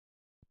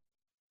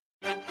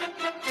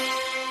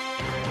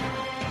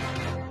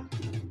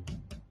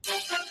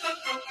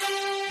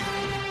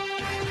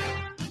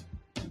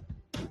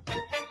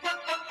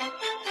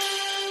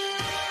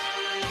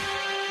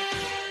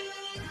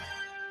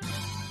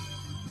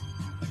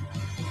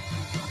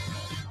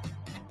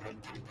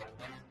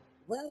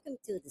Welcome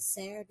to the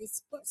Saturday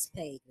Sports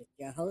Page with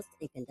your host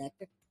and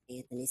conductor,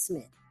 Anthony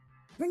Smith,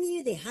 bringing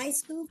you the high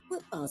school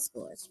football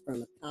scores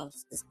from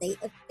across the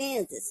state of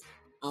Kansas.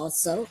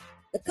 Also,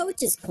 the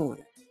Coach's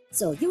Corner.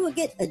 So you will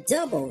get a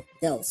double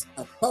dose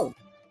of both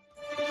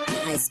the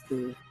high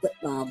school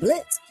football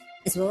blitz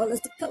as well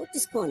as the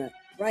Coach's Corner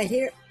right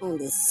here on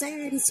the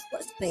Saturday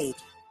Sports Page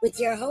with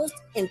your host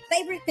and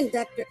favorite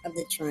conductor of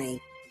the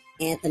train,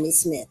 Anthony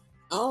Smith.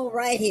 All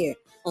right here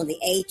on the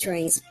A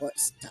Train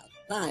Sports Talk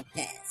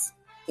podcast.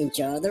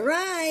 Enjoy the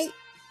ride.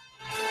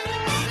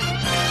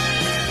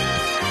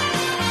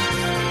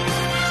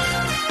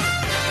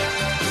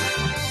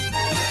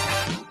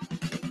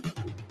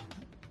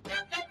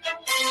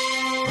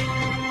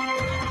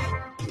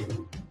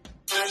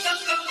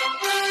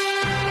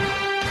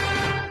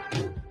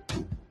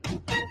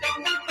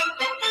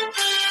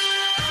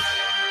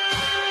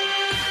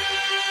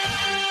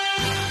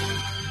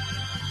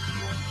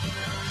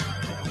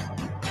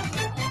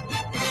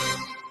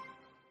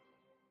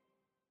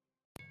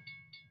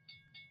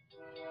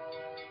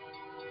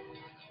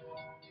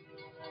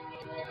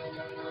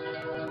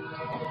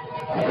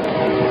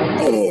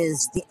 It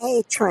is the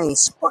A Train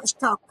Sports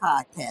Talk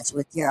podcast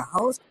with your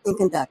host and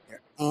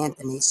conductor,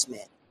 Anthony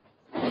Smith.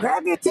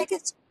 Grab your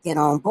tickets, get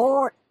on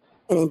board,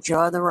 and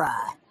enjoy the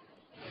ride.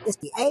 It's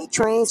the A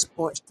Train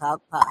Sports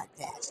Talk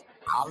podcast.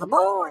 All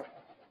aboard.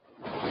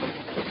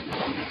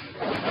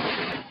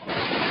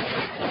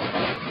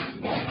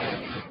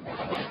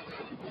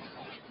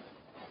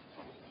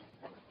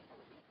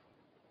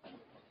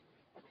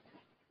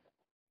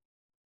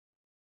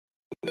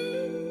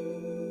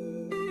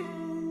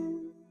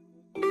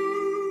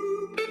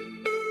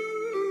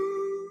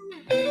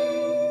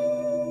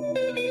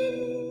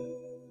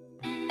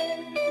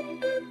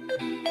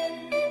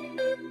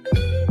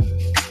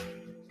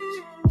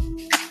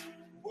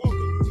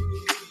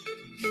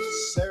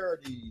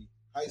 Saturday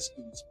High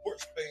School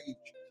Sports Page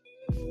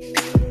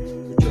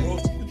with your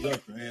host and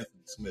conductor,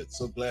 Anthony Smith.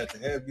 So glad to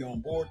have you on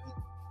board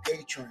the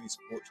A-Train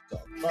Sports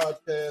Talk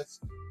podcast.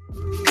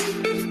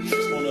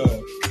 On a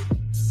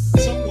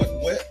somewhat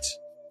wet,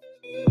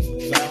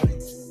 cloudy,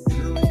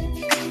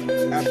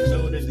 dreary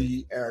afternoon in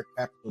the Air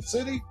Capital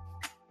City,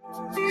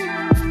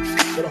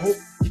 but I hope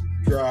you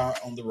dry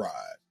on the ride.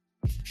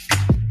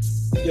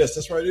 Yes,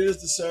 that's right. It is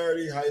the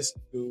Saturday High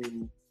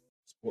School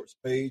Sports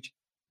Page,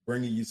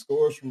 bringing you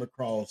scores from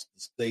across the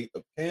state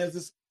of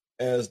Kansas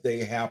as they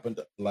happened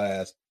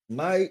last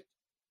night.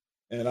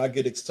 And I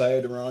get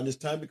excited around this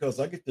time because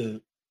I get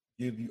to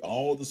give you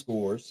all the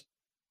scores.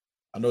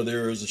 I know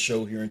there is a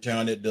show here in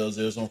town that does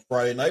theirs on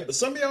Friday night, but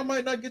some of y'all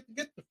might not get to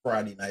get the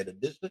Friday night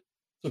edition.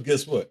 So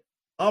guess what?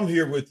 I'm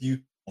here with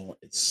you on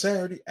a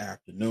Saturday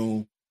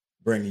afternoon,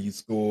 bringing you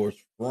scores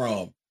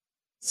from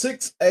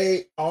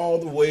 6A all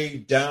the way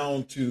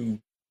down to,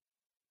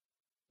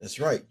 that's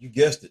right, you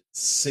guessed it,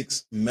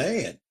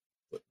 6-man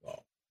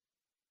football.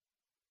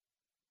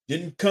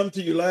 Didn't come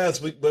to you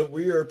last week, but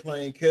we are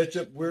playing catch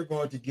up. We're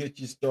going to get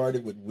you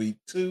started with week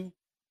 2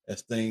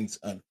 as things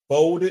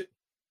unfolded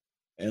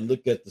and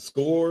look at the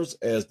scores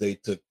as they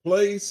took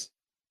place.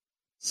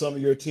 Some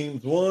of your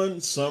teams won,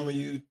 some of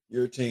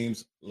your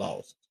teams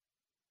lost.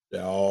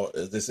 They're all,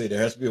 as they say,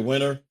 there has to be a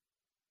winner,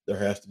 there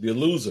has to be a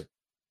loser.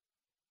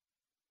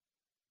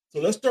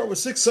 So let's start with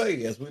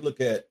 6A as we look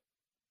at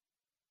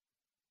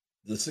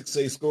the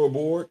 6A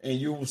scoreboard, and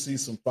you will see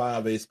some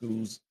 5A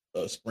schools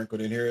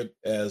sprinkled in here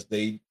as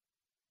they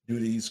do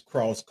these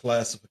cross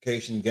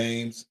classification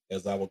games,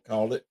 as I would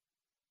call it.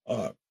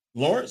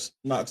 Lawrence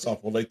knocks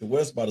off Olathe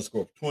West by the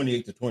score of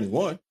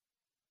 28-21.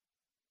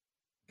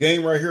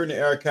 Game right here in the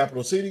Air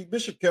Capital City.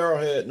 Bishop Carroll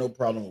had no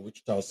problem with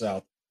Wichita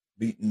South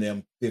beating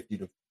them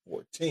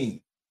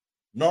 50-14.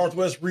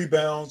 Northwest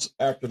rebounds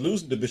after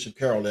losing to Bishop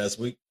Carroll last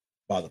week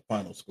by the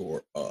final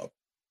score of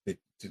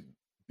 52.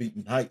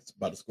 Beaten Heights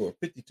by the score of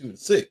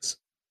 52-6.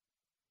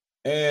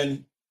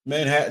 And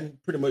Manhattan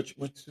pretty much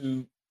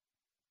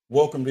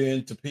welcomed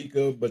in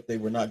Topeka, but they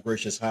were not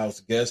gracious house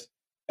guests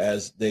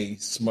as they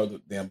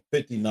smothered them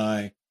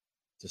 59-7.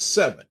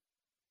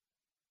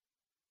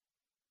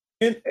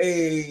 In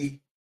a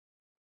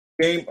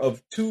game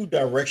of two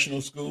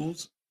directional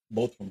schools,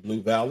 both from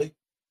Blue Valley,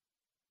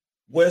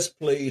 West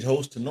played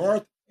host to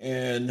North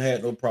and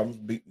had no problems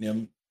beating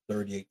them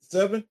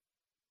 38-7.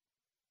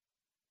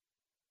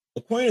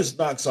 Aquinas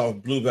knocks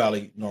off Blue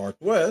Valley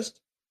Northwest.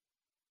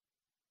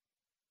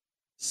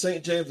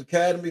 St. James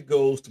Academy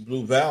goes to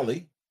Blue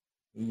Valley,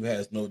 who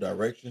has no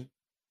direction,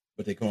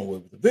 but they come away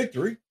with a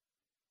victory.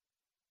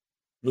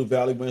 Blue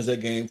Valley wins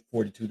that game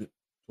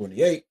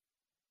 42-28.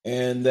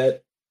 And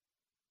that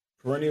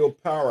perennial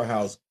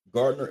powerhouse,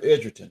 Gardner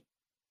Edgerton,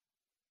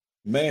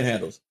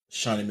 manhandles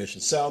Shawnee Mission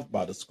South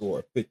by the score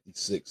of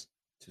 56-6.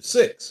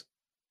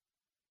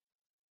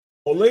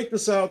 Olathe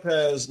South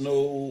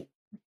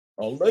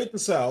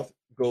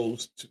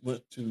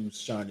went to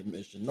Shawnee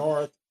Mission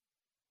North,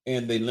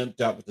 and they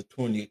limped out with a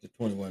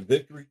 28-21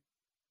 victory,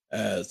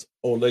 as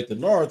Olathe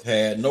North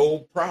had no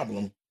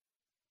problem,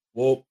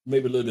 well,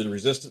 maybe a little bit of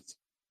resistance,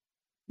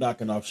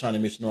 knocking off Shawnee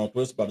Mission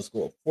Northwest by the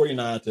score of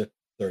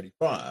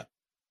 49-35.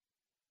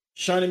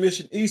 Shawnee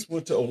Mission East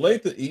went to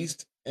Olathe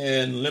East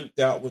and limped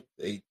out with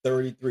a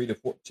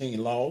 33-14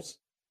 loss,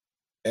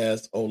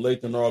 as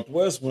Olathe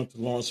Northwest went to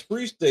Lawrence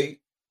Free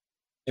State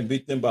and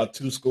beat them by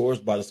 2 scores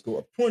by the score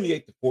of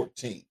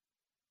 28-14.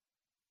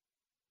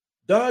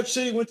 Dodge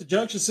City went to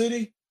Junction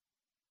City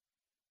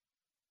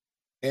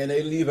and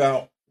they leave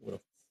out with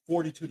a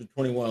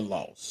 42-21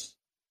 loss.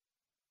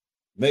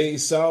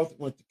 Maize South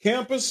went to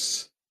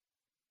Campus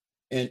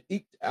and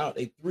eked out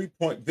a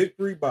 3-point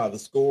victory by the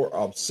score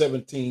of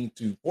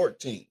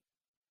 17-14.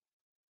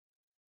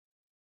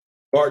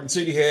 Garden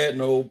City had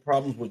no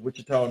problems with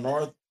Wichita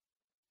North,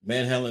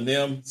 manhandling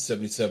them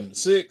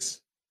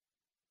 77-6.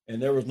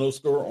 And there was no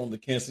score on the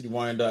Kansas City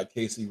Wyandotte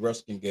KC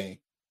Ruskin game.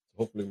 So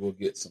hopefully we'll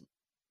get some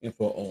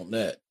info on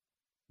that.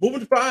 Moving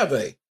to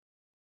 5A.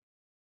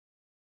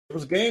 There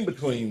was a game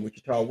between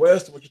Wichita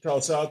West and Wichita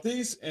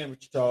Southeast, and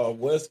Wichita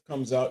West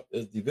comes out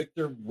as the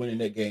victor, winning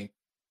that game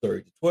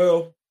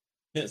 30-12,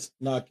 hence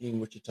knocking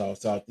Wichita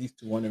Southeast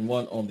to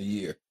 1-1 on the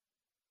year.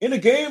 In a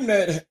game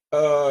that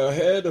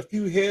had a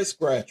few head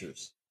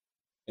scratchers,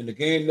 in a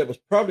game that was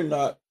probably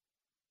not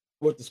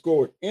what the score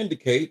would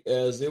indicate,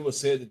 as it was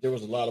said that there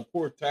was a lot of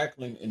poor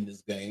tackling in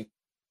this game,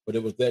 but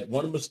it was that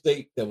one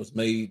mistake that was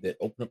made that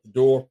opened up the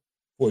door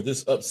for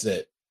this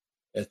upset,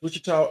 as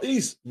Wichita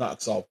East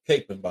knocks off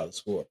Capeland by the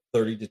score of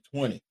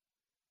 30-20.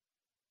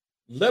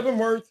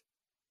 Leavenworth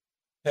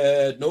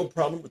had no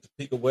problem with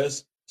Topeka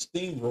West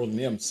steamrolling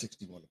them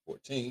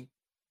 61-14,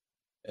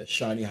 as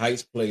Shawnee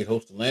Heights played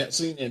host to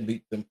Lansing and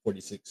beat them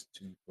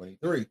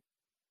 46-23.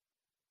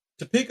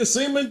 Topeka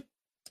Seaman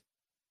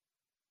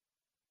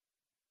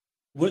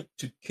went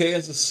to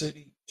Kansas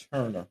City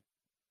Turner,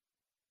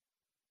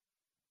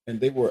 and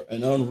they were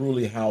an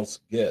unruly house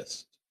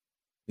guest,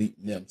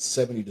 beating them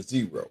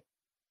 70-0.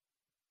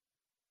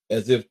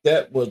 As if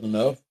that wasn't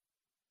enough,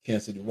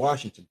 Kansas City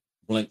Washington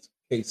blanks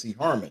KC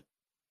Harmon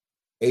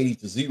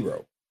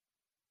 80-0.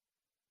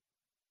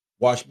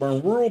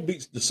 Washburn Rural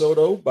beats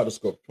DeSoto by the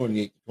score of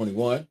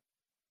 28-21.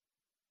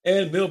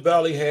 And Mill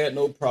Valley had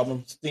no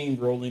problem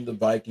steamrolling the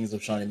Vikings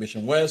of Shawnee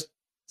Mission West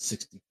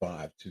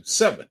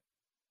 65-7.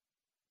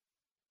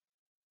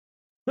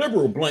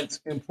 Liberal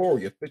blanks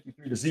Emporia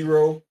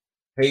 53-0.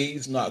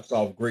 Hayes knocks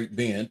off Great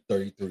Bend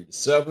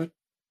 33-7.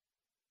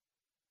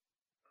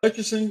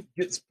 Hutchinson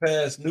gets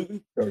past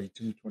Newton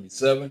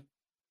 32-27.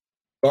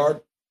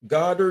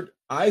 Goddard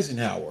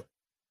Eisenhower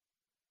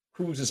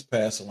cruises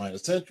past Salina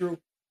Central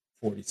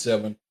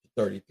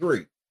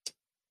 47-33.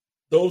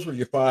 Those were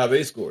your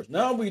 5A scores.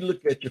 Now we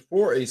look at your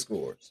 4A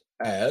scores,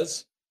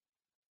 as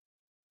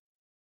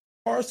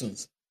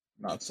Parsons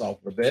knocks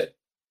off Labette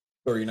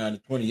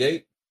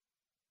 39-28.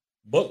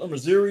 Butler,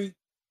 Missouri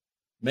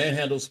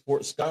manhandles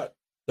Fort Scott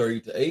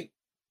 30-8.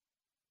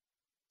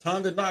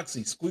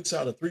 Tonganoxie squeaks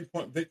out a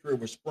 3-point victory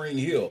over Spring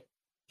Hill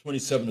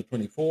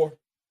 27-24.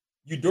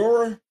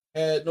 Eudora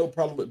had no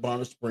problem with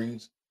Bonner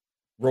Springs,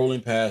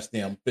 rolling past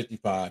them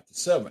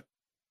 55-7.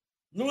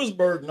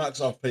 Lewisburg knocks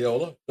off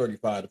Paola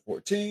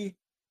 35-14.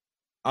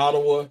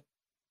 Ottawa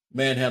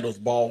manhandles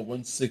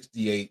Baldwin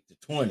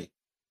 68-20.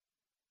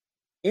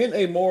 In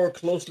a more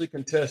closely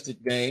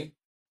contested game,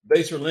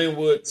 Baser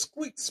Linwood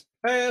squeaks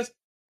past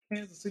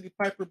Kansas City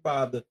Piper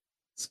by the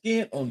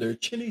skin on their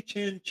chinny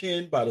chin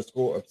chin by the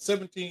score of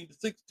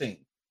 17-16.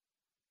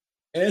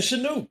 And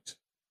Chanute,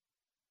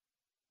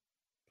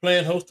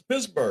 playing host to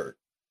Pittsburgh,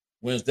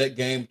 wins that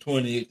game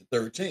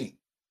 28-13.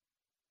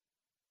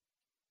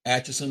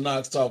 Atchison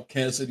knocks off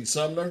Kansas City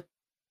Sumner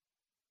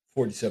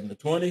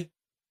 47-20.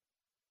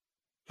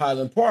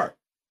 Highland Park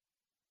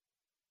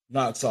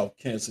knocks off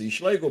Kansas City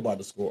Schlegel by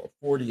the score of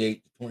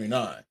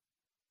 48-29.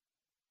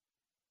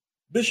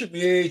 Bishop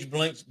Miege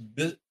blanks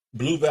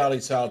Blue Valley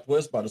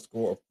Southwest by the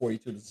score of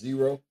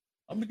 42-0.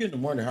 I'm beginning to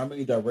wonder how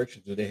many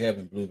directions do they have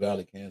in Blue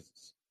Valley,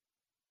 Kansas.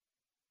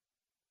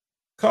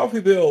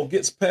 Coffeyville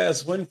gets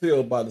past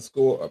Winfield by the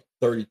score of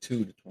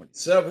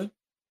 32-27.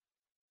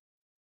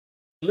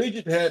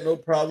 Collegiate had no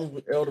problem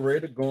with El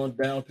Dorado, going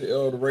down to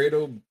El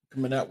Dorado,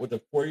 coming out with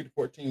a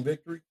 40-14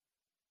 victory.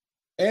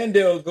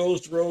 Andale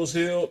goes to Rose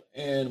Hill,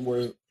 and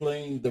we're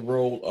playing the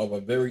role of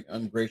a very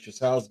ungracious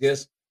house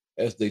guest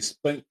as they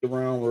spanked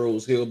around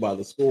Rose Hill by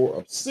the score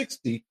of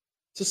 60-7.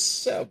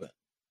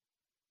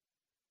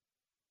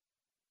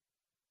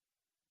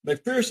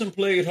 McPherson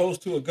played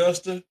host to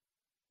Augusta,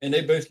 and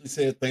they basically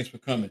said, thanks for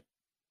coming,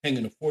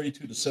 hanging a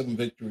 42-7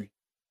 victory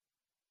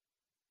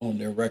on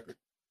their record.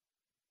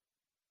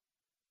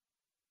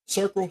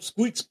 Circle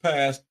squeaks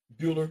past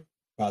Bueller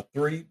by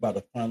 3 by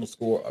the final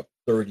score of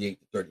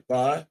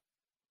 38-35.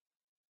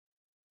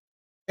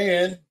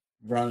 And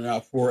rounding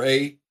out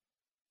 4A,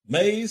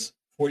 Maize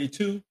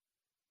 42,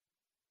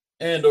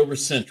 Andover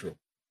Central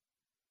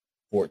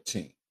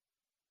 14.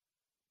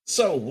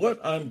 So what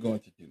I'm going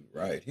to do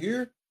right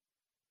here,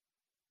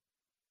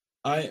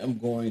 I am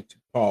going to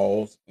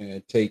pause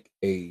and take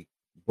a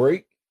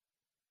break.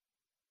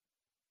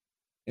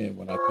 And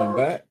when I come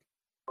back,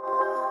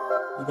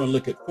 we're going to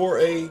look at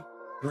 4A,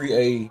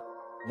 3A,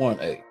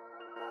 1A.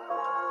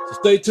 So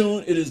stay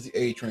tuned. It is the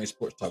A Train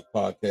Sports Talk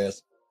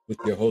Podcast with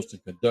your host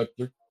and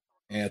conductor,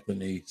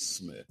 Anthony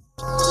Smith.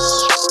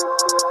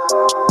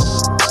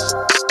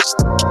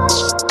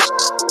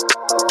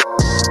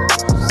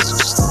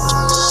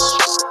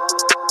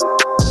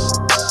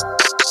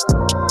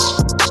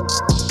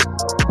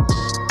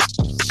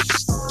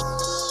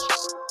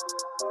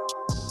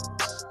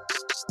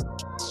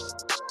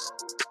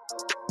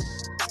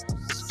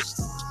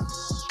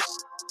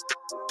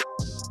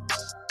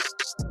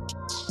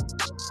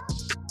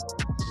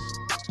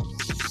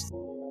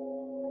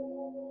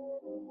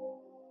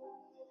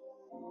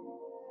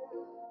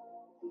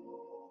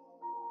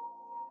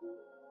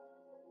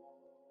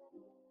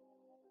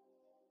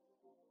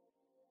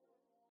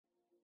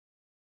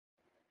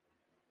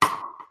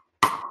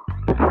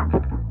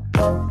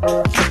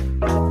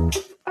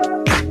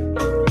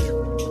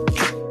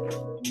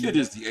 It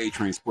is the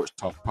A-Train Sports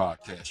Talk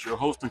Podcast. Your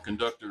host and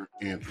conductor,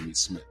 Anthony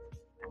Smith.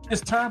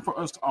 It's time for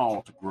us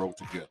all to grow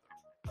together.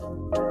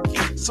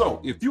 So,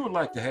 if you would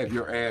like to have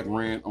your ad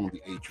ran on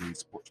the A-Train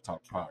Sports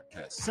Talk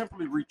Podcast,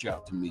 simply reach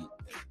out to me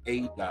at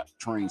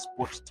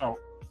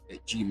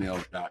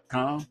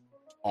a.trainsportstalk@gmail.com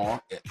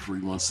or at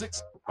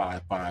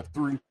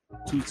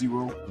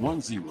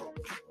 316-553-2010.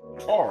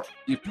 Or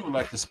if you would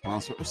like to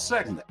sponsor a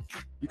segment,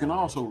 you can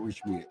also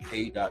reach me at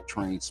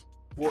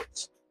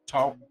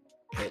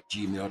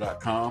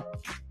a.trainsportstalk@gmail.com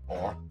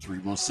or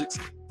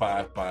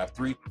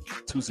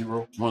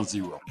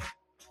 316-553-2010.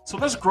 So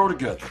let's grow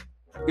together.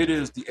 It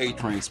is the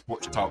A-Train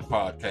Sports Talk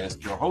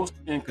Podcast. Your host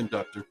and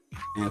conductor,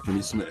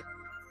 Anthony Smith.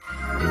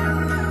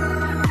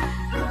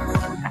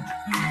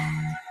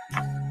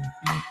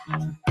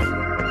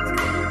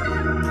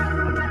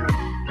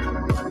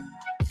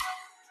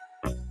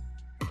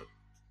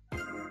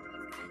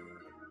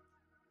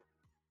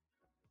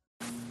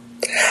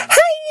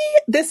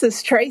 This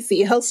is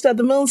Tracy, host of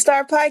the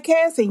Moonstar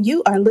Podcast, and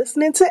you are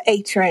listening to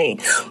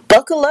A-Train.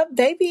 Buckle up,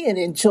 baby, and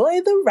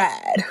enjoy the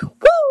ride.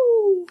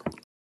 Woo!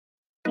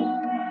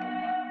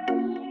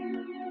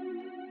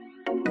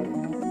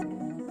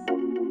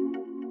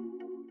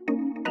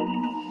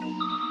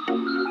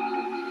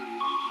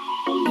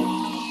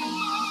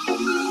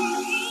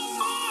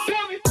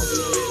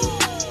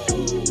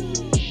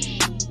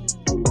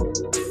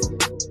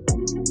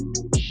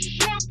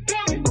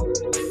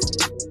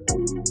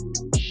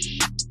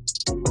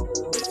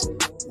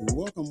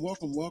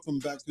 Welcome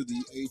back to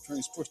the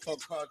A-Train Sports Talk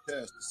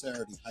Podcast, the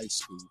Saturday High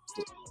School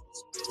football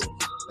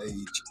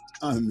page.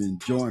 I'm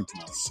enjoying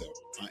myself.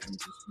 I am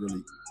just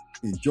really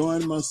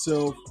enjoying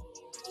myself.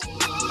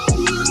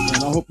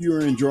 And I hope you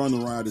are enjoying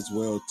the ride as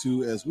well,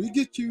 too, as we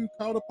get you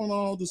caught up on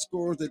all the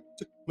scores that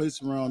took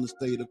place around the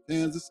state of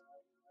Kansas.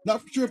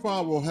 Not for sure if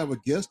I will have a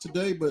guest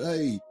today, but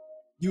hey,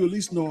 you at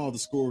least know all the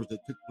scores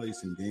that took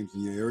place in games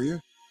in your area.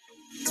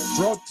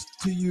 Brought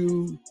to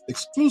you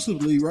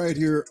exclusively right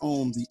here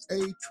on the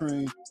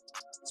A-Train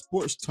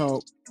Sports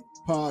Talk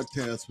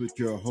Podcast with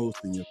your host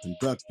and your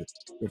conductor,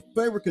 your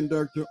favorite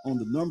conductor on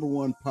the number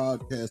one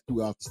podcast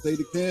throughout the state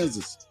of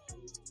Kansas,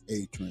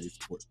 A-Train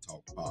Sports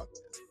Talk Podcast.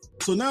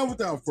 So now,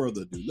 without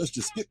further ado, let's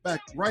just get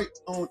back right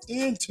on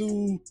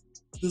into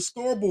the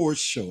scoreboard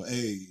show.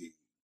 Hey,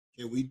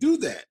 can we do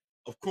that?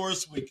 Of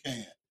course we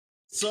can.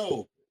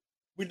 So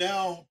we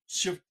now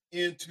shift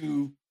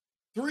into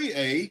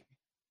 3A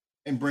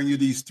and bring you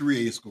these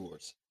 3A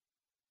scores.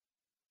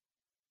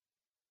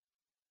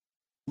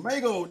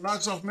 Mago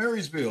knocks off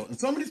Marysville. And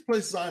some of these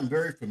places I'm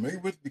very familiar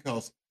with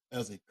because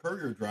as a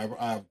courier driver,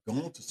 I've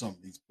gone to some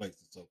of these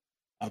places. So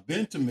I've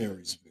been to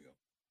Marysville.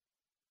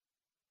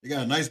 They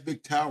got a nice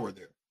big tower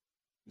there.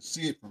 You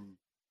see it from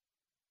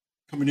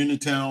coming into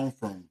town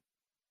from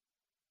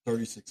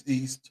 36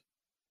 East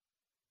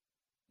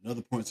and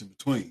other points in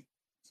between.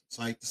 It's a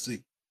sight to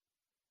see.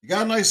 You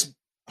got a nice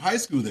high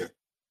school there.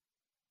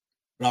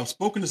 But I've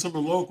spoken to some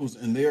of the locals,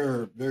 and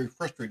they're very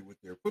frustrated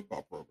with their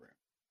football program.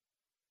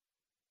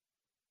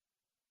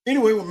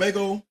 Anyway,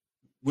 Wamego,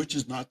 which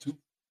is not too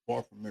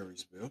far from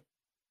Marysville,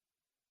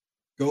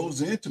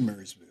 goes into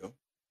Marysville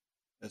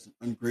as an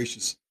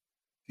ungracious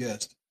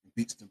guest and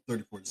beats them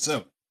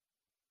 34-7.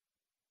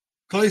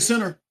 Clay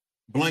Center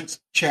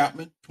blanks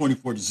Chapman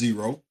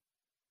 24-0.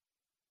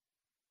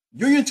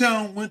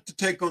 Uniontown went to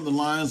take on the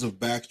Lions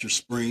of Baxter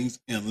Springs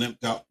and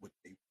limped out with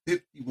a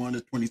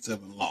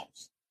 51-27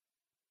 loss.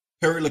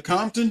 Perry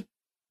Lecompton,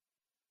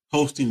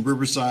 hosting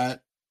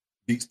Riverside,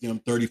 beats them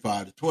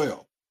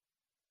 35-12.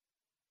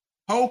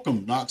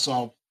 Holcomb knocks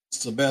off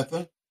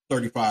Sabetha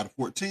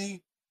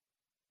 35-14.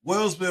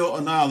 Wellsville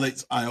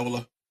annihilates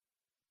Iola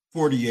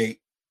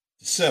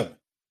 48-7.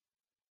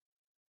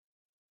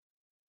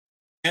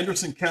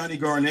 Anderson County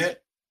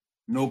Garnett,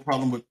 no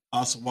problem with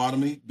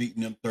Osawatomie,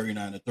 beating them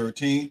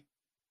 39-13.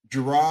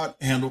 Girard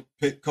handled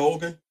Pitt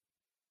Colgan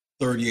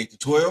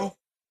 38-12.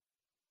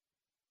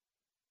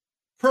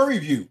 Prairie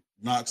View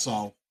knocks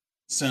off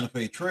Santa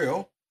Fe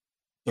Trail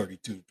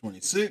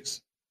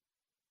 32-26.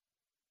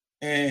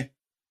 And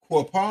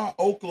Quapaw,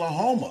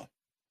 Oklahoma,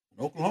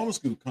 an Oklahoma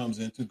school comes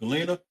into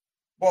Galena,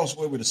 walks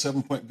away with a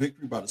 7-point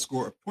victory by the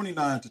score of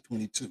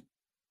 29-22.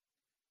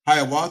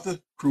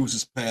 Hiawatha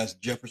cruises past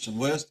Jefferson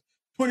West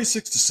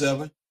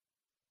 26-7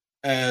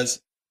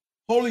 as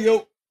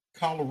Holyoke,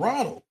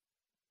 Colorado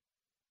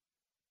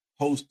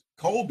host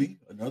Colby,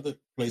 another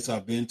place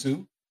I've been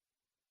to,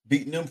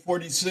 beating them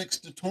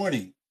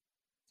 46-20.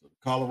 So the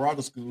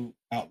Colorado school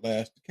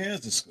outlasts the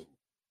Kansas school.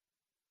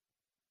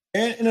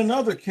 And in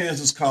another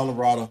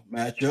Kansas-Colorado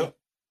matchup,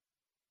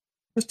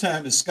 this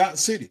time it's Scott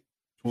City,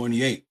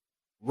 28.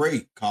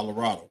 Ray,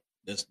 Colorado.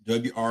 That's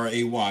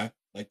W-R-A-Y,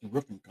 like the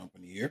roofing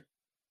company here.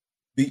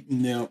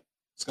 Beating them.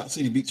 Scott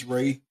City beats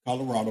Ray,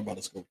 Colorado by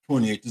the score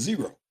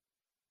 28-0.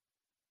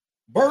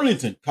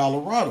 Burlington,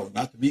 Colorado,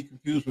 not to be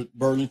confused with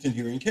Burlington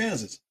here in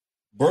Kansas.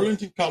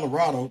 Burlington,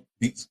 Colorado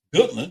beats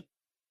Goodland.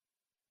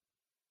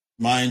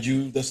 Mind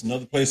you, that's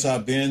another place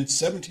I've been,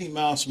 17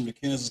 miles from the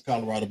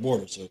Kansas-Colorado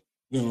border. So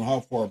we don't know how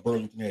far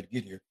Burlington had to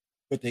get here.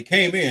 But they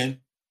came in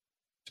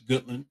to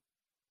Goodland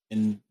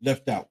and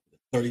left out with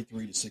a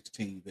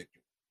 33-16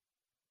 victory.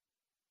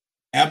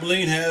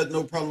 Abilene had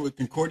no problem with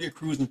Concordia,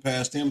 cruising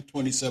past them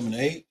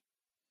 27-8.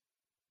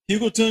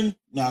 Hugoton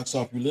knocks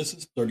off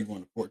Ulysses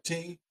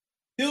 31-14.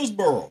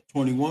 Hillsboro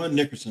 21,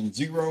 Nickerson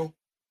 0.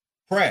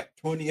 Pratt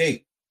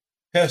 28,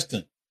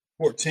 Heston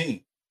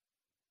 14.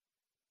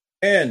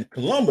 And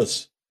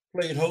Columbus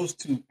played host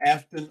to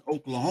Afton,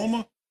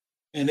 Oklahoma,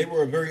 and they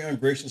were a very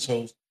ungracious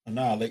host,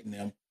 annihilating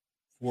them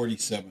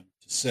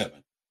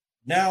 47-7.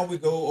 Now we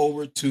go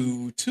over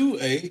to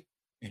 2A,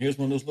 and here's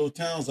one of those little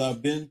towns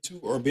I've been to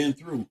or been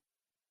through.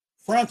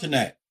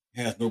 Frontenac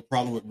has no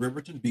problem with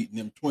Riverton, beating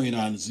them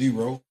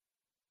 29-0.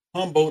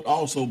 Humboldt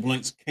also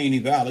blinks Caney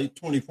Valley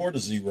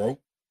 24-0.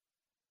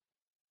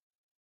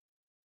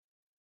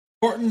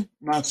 Horton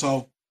knocks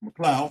off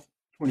McLeod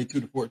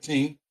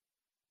 22-14.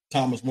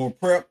 Thomas More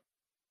Prep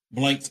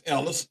blanks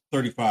Ellis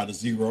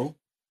 35-0.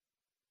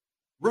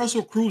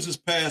 Russell cruises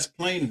past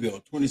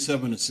Plainville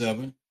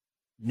 27-7.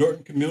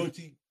 Norton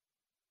Community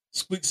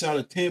squeaks out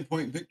a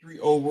 10-point victory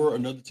over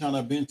another town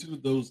I've been to,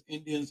 those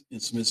Indians in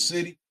Smith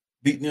City,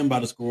 beating them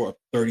by the score of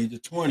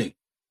 30-20.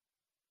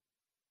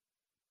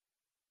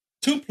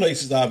 Two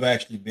places I've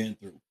actually been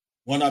through.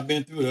 One I've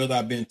been through, the other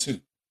I've been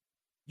to.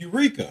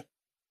 Eureka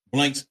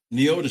blanks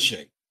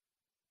Neodesha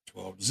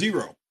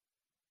 12-0.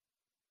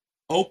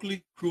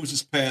 Oakley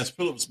cruises past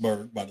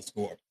Phillipsburg by the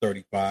score of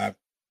 35-20.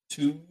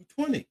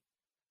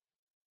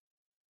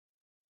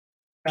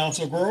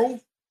 Council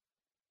Grove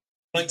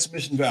blanks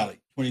Mission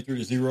Valley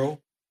 23-0.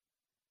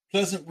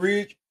 Pleasant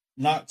Ridge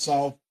knocks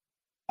off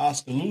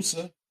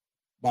Oskaloosa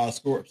by a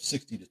score of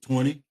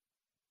 60-20.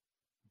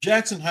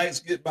 Jackson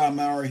Heights get by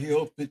Maury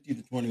Hill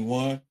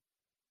 50-21.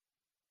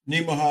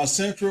 Nemaha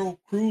Central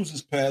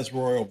cruises past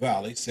Royal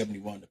Valley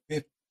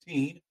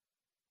 71-15.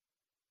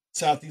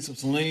 Southeast of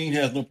Saline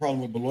has no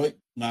problem with Beloit,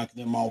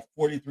 knocking them off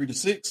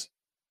 43-6.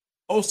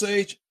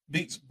 Osage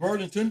beats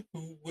Burlington,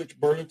 which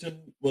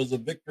Burlington was a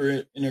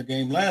victor in their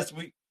game last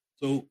week.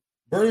 So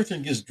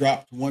Burlington gets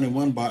dropped to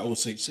 1-1 by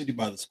Osage City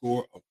by the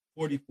score of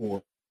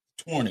 44-20.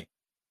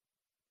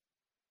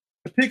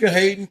 Topeka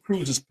Hayden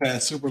cruises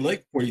past Silver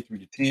Lake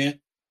 43-10.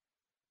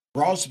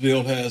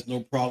 Rossville has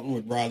no problem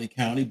with Riley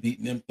County,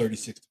 beating them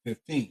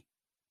 36-15.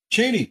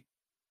 Cheney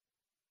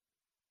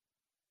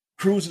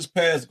cruises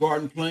past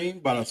Garden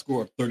Plain by a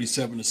score of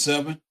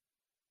 37-7.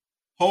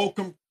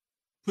 Holcomb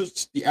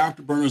puts the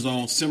Afterburners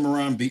on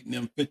Cimarron, beating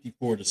them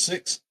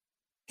 54-6.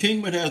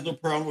 Kingman has no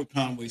problem with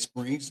Conway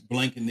Springs,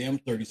 blanking them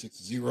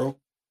 36-0.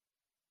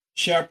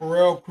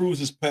 Chaparral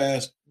cruises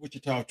past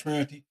Wichita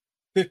Trinity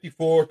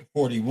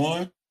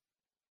 54-41.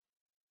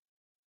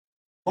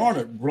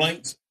 Barnard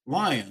blanks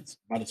Lions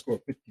by the score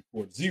of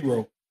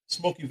 54-0.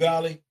 Smoky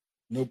Valley,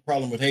 no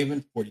problem with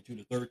Haven,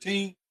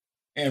 42-13.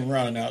 And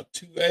rounding out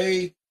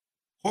 2A,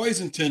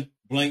 Hoisington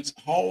blanks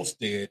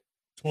Halstead,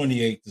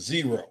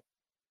 28-0.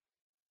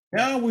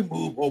 Now we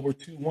move over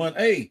to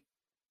 1A.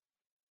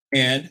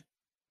 And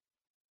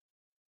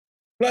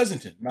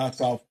Pleasanton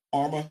knocks off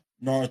Armour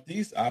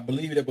Northeast. I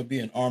believe that would be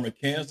in Armour,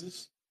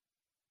 Kansas.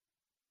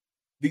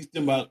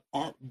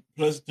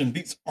 Pleasanton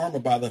beats Armour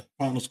by the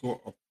final score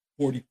of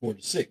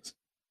 44-6.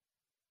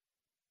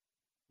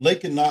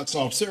 Lakin knocks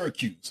off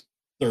Syracuse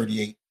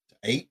 38-8.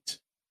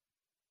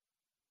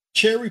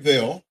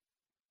 Cherryville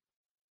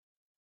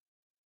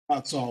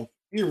knocks off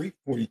Erie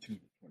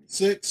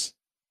 42-26.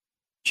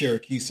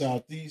 Cherokee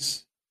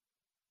Southeast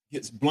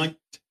gets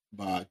blanked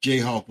by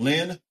Jayhawk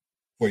Lynn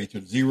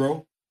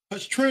 42-0.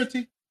 Hutch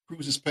Trinity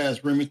cruises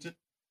past Remington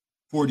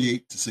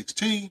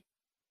 48-16.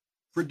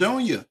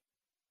 Fredonia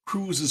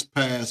cruises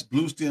past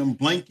Bluestem,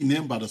 blanking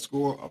them by the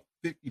score of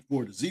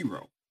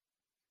 54-0.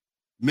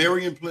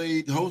 Marion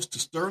played host to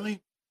Sterling,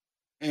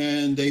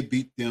 and they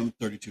beat them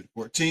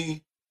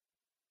 32-14.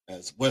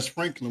 As West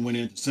Franklin went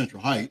into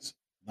Central Heights,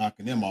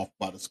 knocking them off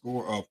by the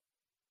score of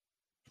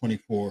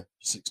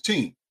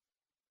 24-16.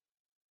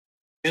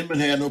 Inman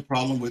had no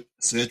problem with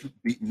Sedgwick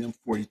beating them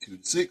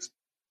 42-6.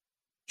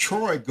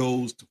 Troy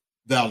goes to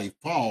Valley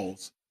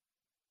Falls,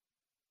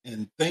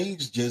 and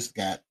things just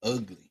got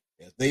ugly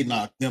as they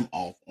knocked them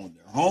off on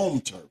their home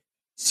turf,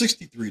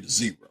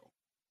 63-0.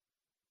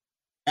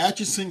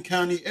 Atchison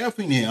County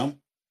Effingham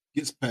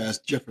gets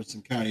past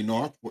Jefferson County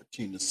North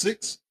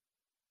 14-6.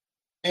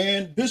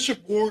 And Bishop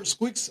Ward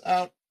squeaks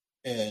out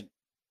an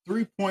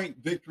 3-point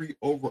victory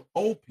over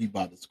OP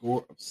by the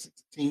score of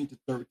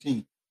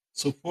 16-13.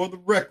 So for the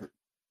record,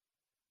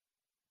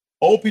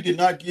 OP did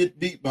not get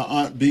beat by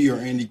Aunt B or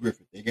Andy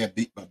Griffith. They got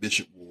beat by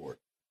Bishop Ward.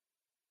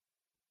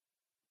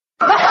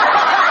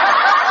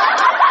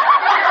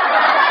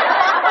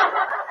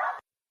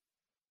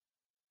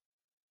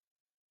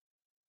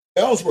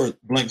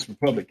 Ellsworth blanks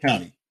Republic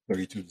County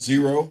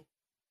 32-0.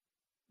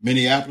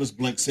 Minneapolis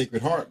blanks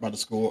Sacred Heart by the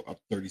score of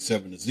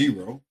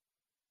 37-0.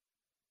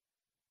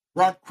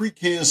 Rock Creek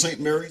hands St.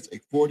 Mary's a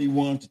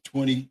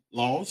 41-20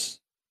 loss.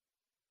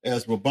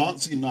 As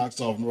Waubonsee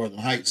knocks off Northern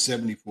Heights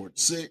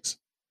 74-6.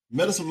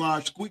 Medicine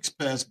Lodge squeaks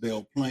past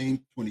Belle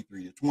Plaine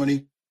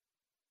 23-20.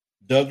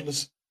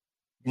 Douglas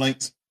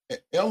blanks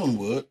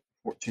Ellenwood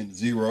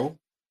 14-0.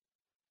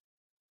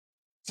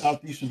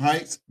 Southeastern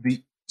Heights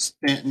beat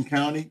Stanton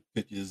County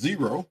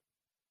 50-0.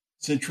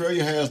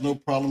 Centralia has no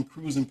problem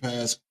cruising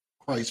past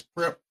Christ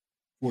Prep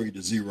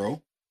 40-0.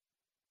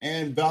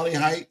 And Valley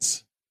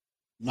Heights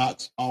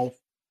knocks off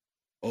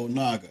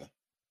Onaga.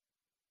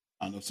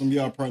 I know some of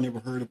y'all probably never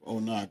heard of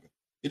Onaga.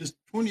 It is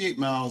 30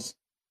 miles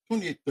from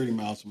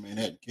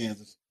Manhattan,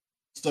 Kansas,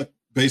 stuck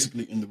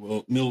basically in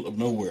the middle of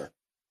nowhere,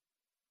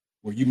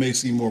 where you may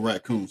see more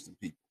raccoons than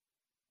people,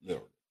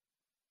 literally.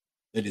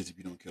 That is if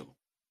you don't kill them.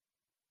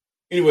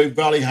 Anyway,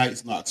 Valley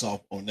Heights knocks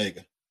off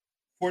Onaga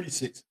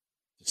 46-7.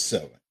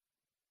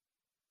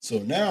 So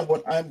now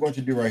what I'm going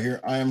to do right here,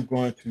 I am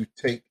going to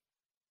take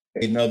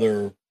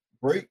another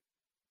break.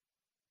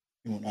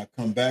 And when I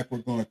come back, we're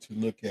going to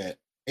look at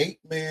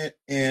 8-man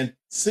and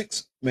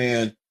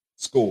 6-man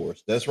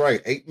scores. That's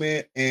right,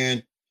 8-man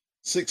and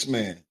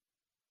 6-man.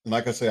 And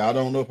like I say, I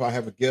don't know if I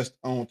have a guest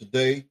on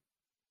today.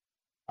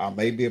 I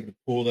may be able to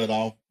pull that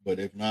off, but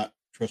if not,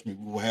 trust me,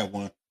 we will have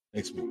one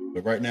next week.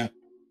 But right now,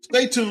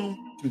 stay tuned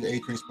to the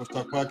A-Train Sports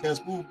Talk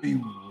Podcast. We'll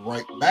be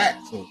right back.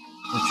 So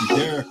don't you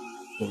dare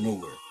go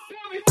nowhere.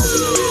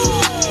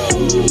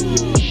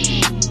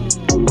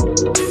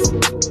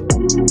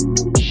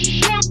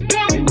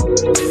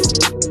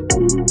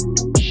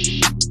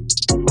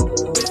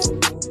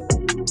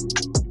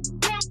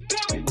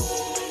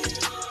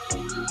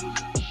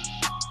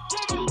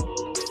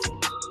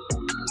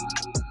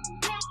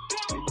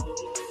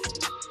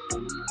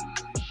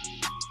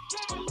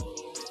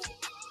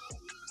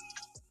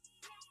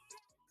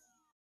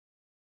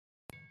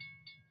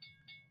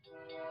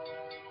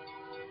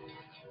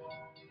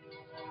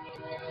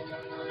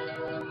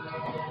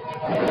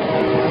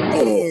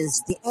 It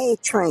is the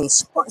A-Train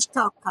Sports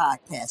Talk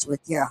Podcast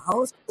with your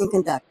host and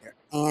conductor,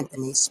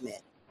 Anthony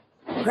Smith.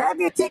 Grab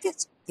your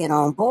tickets, get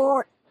on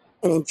board,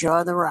 and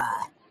enjoy the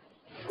ride.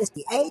 It's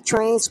the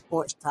A-Train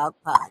Sports Talk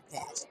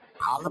Podcast.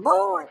 All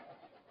aboard!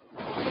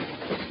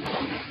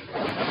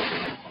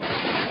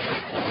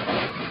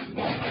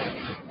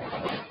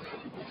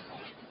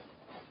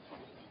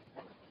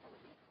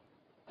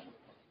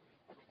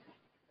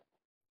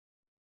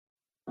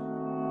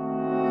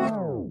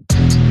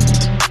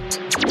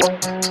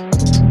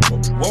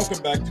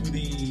 Welcome back to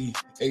the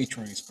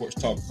A-Train Sports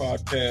Talk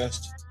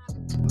Podcast.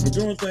 We're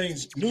doing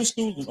things new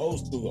school and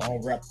old school all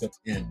wrapped up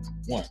in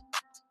one.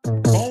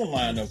 Phone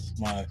line of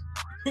my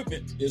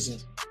equipment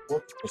isn't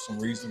working for some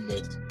reason,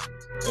 but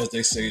as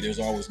they say, there's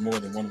always more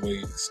than one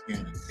way to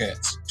skin a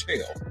cat's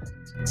tail.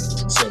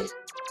 So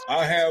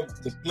I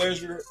have the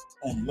pleasure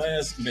on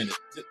last minute.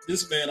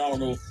 This man, I don't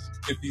know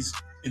if he's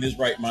in his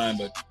right mind,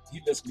 but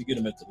he lets me get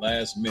him at the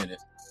last minute.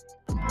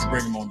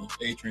 Bring him on the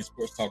A-Train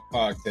Sports Talk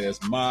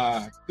Podcast.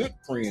 My good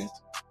friend,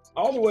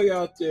 all the way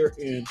out there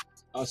in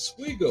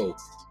Oswego,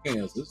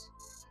 Kansas,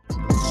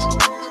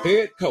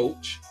 head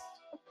coach,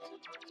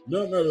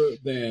 none other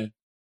than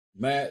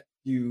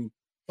Matthew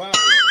Fowler.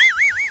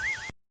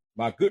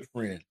 My good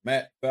friend,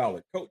 Matt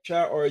Fowler. Coach,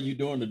 how are you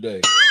doing today?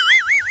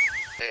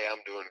 Hey, I'm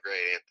doing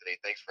great, Anthony.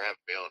 Thanks for having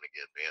me on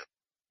again, man.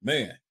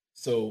 Man,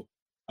 so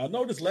I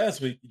noticed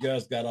last week you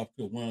guys got off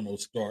to a 1-0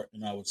 start,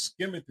 and I was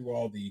skimming through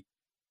all the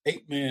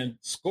 8-man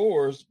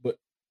scores, but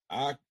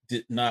I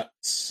did not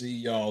see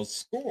y'all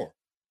score.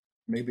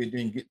 Maybe it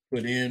didn't get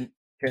put in.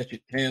 Catch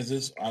it,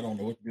 Kansas. I don't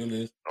know what the deal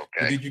is. Okay.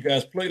 But did you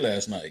guys play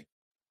last night?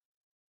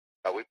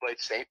 We played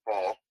St.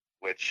 Paul,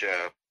 which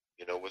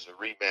was a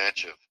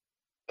rematch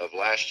of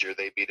last year.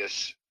 They beat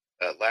us.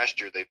 Last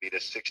year they beat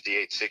us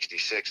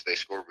 68-66. They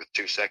scored with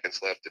 2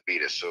 seconds left to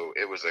beat us. So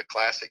it was a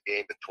classic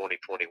game in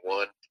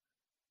 2021.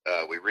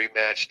 We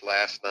rematched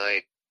last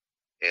night,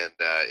 and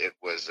it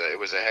was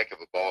a heck of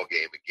a ball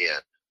game again.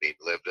 I mean,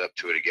 lived up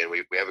to it again.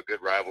 We have a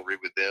good rivalry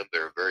with them.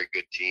 They're a very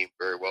good team,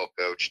 very well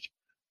coached.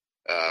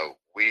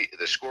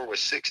 The score was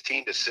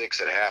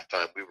 16-6 at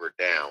halftime. We were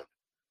down.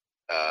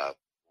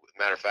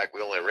 Matter of fact,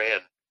 we only ran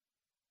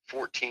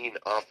 14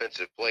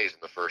 offensive plays in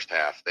the first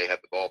half. They had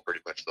the ball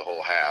pretty much the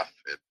whole half,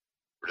 and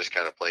we're just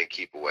kind of playing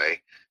keep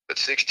away. But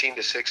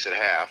 16-6 at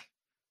half.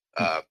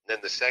 Then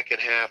the second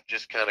half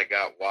just kind of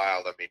got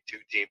wild. I mean, two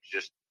teams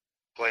just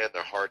playing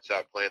their hearts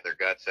out, playing their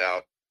guts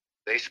out.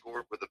 They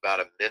scored with about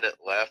a minute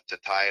left to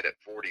tie it at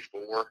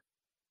 44,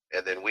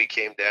 and then we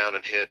came down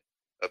and hit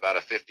about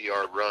a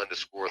 50-yard run to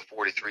score with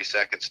 43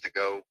 seconds to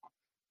go,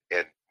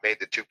 and made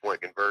the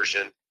 2-point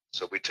conversion.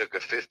 So we took a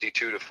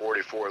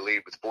 52-44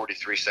 lead with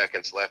 43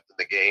 seconds left in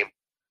the game.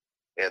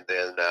 And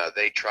then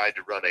they tried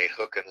to run a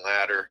hook and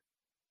ladder,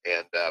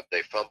 and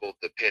they fumbled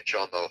the pitch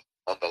on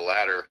the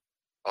ladder,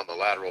 on the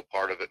lateral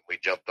part of it. And we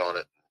jumped on it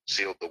and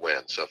sealed the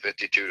win. So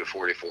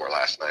 52-44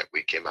 last night.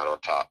 We came out on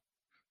top.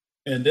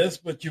 And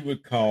that's what you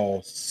would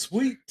call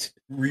sweet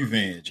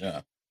revenge,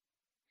 huh?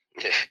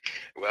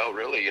 Well,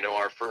 really,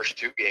 our first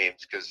two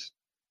games, because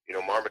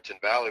Marmaton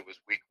Valley was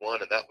week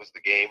 1, and that was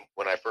the game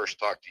when I first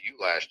talked to you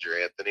last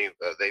year, Anthony.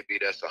 They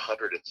beat us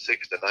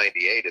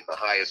 106-98 in the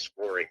highest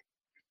scoring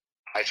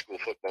high school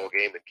football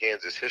game in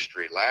Kansas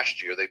history.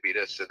 Last year, they beat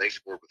us, and they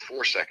scored with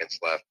 4 seconds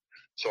left.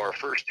 So our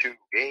first two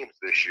games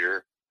this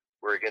year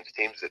were against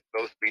teams that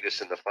both beat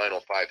us in the final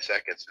 5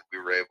 seconds, and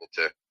we were able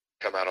to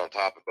come out on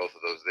top in both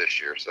of those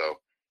this year. So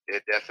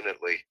it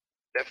definitely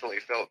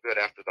felt good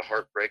after the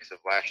heartbreaks of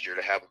last year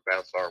to have them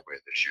bounce our way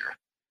this year.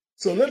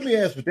 So let me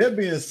ask, with that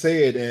being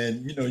said,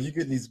 and you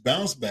get these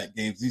bounce back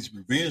games, these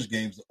revenge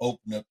games to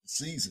open up the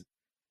season.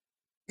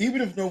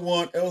 Even if no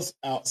one else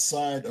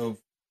outside of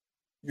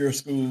your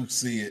school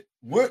see it,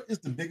 what is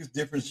the biggest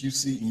difference you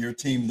see in your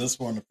team thus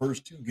far in the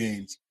first two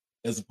games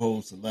as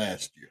opposed to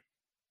last year?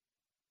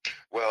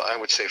 Well, I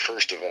would say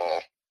first of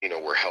all,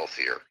 we're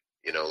healthier.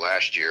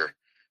 Last year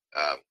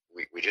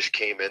we just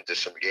came into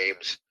some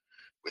games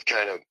with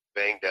kind of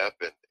banged up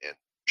and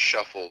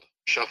shuffled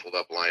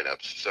up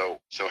lineups. So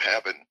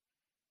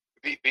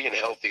being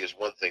healthy is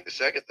one thing. The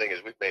second thing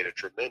is we've made a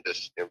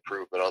tremendous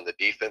improvement on the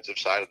defensive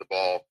side of the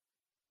ball,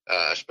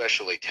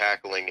 especially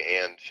tackling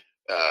and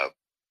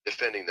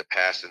defending the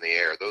pass in the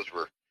air. Those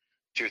were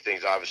two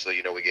things.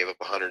 Obviously, we gave up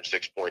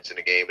 106 points in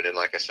a game, and then,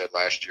 like I said,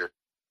 last year,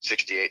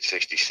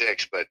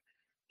 68-66. But,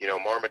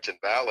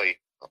 Marmaton Valley,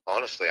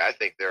 honestly, I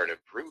think they're an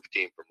improved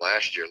team from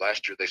last year.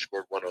 Last year they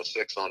scored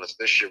 106 on us.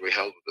 This year we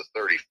held with a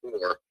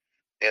 34,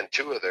 and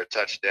 2 of their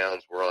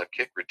touchdowns were on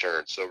kick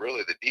returns. So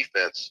really the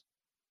defense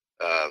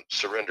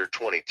surrendered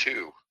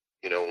 22,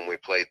 when we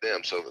played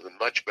them. So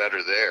much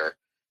better there.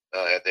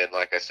 And then,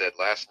 like I said,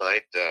 last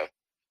night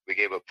we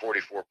gave up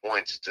 44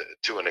 points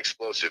to an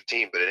explosive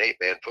team. But in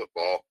 8-man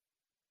football,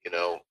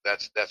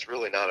 that's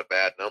really not a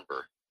bad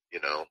number.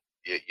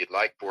 You'd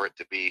like for it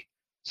to be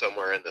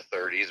somewhere in the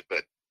 30s,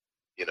 but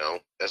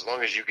as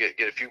long as you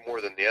get a few more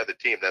than the other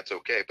team, that's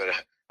okay. But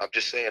I'm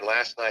just saying,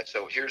 last night.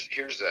 So here's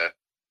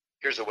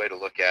a way to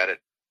look at it.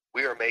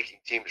 We are making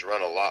teams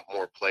run a lot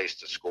more plays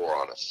to score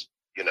on us.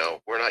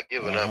 We're not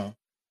giving up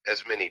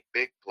as many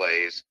big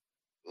plays.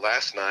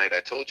 Last night, I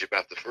told you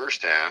about the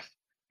first half,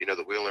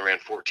 that we only ran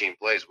 14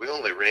 plays. We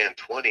only ran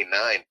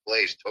 29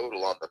 plays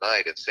total on the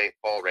night, and St.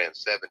 Paul ran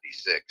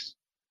 76.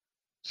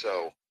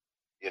 So,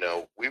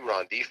 we were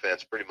on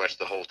defense pretty much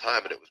the whole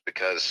time, and it was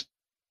because,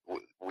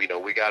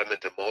 we got them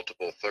into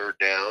multiple third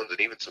downs and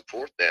even some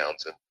fourth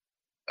downs,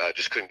 and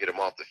just couldn't get them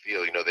off the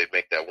field. They'd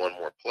make that one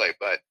more play.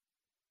 But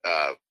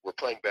we're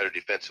playing better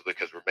defensively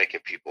because we're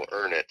making people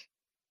earn it.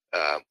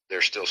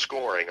 They're still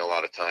scoring a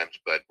lot of times,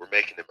 but we're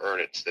making them earn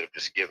it instead of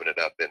just giving it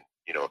up in,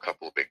 a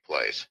couple of big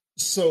plays.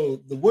 So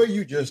the way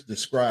you just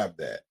described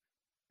that,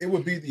 it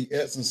would be the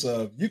essence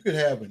of you could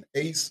have an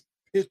ace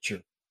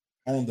pitcher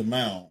on the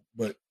mound,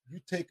 but you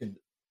taking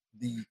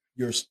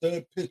your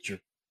stud pitcher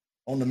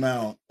on the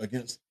mound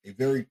against a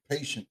very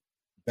patient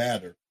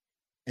batter,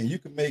 and you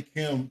can make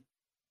him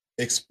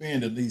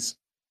expend at least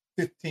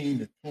 15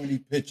 to 20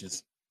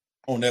 pitches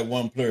on that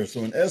one player.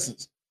 So in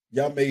essence,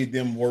 y'all made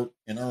them work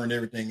and earn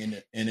everything,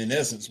 and in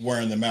essence,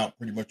 wearing them out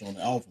pretty much on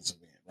the offensive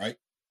end, right?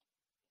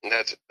 And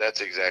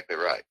that's exactly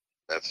right.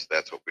 That's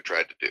what we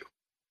tried to do.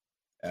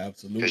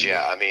 Absolutely. Because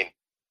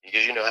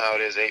you know how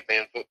it is,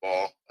 8-man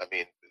football.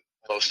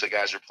 Most of the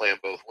guys are playing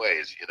both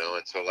ways,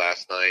 and so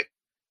last night,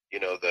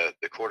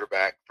 the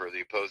quarterback for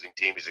the opposing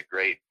team is a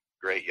great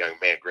young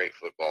man, great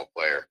football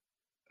player.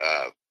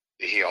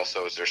 He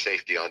also is their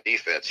safety on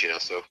defense,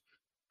 so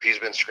he's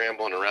been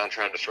scrambling around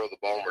trying to throw the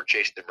ball, and we're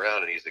chasing him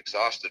around, and he's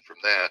exhausted from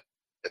that.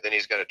 And then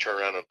he's got to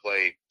turn around and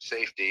play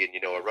safety,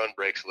 and, a run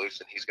breaks loose,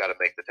 and he's got to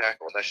make the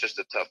tackle. And that's just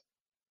a tough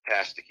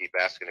task to keep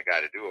asking a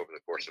guy to do over the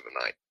course of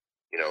a night.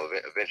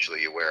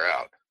 Eventually you wear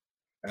out.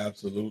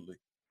 Absolutely.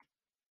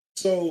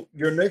 So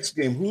your next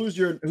game,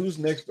 who's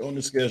next on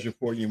the schedule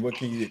for you, and what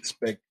can you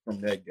expect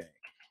from that game?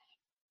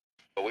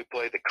 Well, we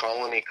play the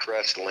Colony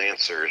Crest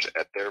Lancers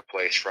at their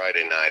place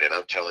Friday night, and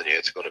I'm telling you,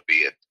 it's going to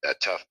be a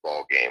tough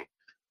ball game.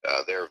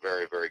 They're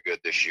very, very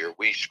good this year.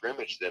 We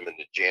scrimmaged them in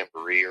the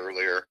Jamboree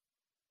earlier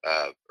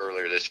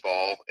this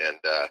fall, and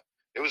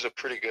it was a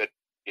pretty good,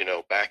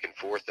 back and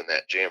forth in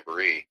that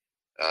Jamboree.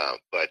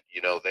 But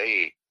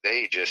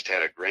they just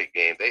had a great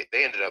game.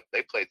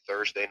 They played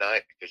Thursday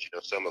night because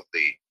some of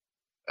the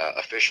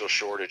official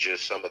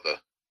shortages, some of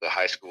the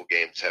high school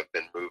games have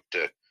been moved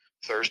to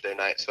Thursday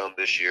night some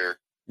this year.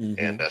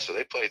 Mm-hmm. And so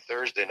they played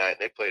Thursday night, and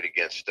they played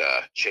against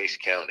Chase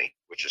County,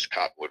 which is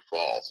Cottonwood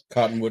Falls.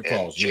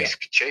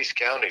 Chase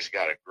County's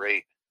got a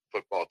great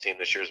football team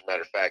this year. As a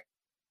matter of fact,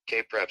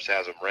 K-Preps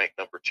has them ranked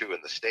number 2 in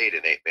the state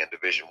in 8-man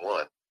Division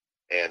I.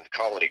 And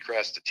Colony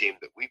Crest, the team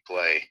that we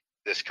play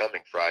this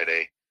coming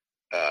Friday,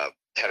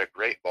 had a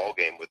great ball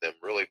game with them,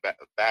 really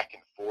back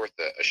and forth,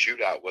 a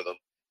shootout with them.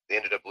 They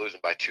ended up losing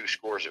by 2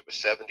 scores. It was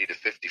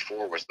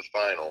 70-54 was the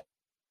final.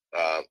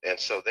 And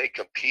so they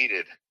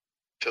competed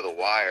to the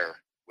wire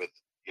with,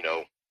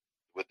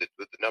 with the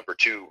number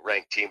 2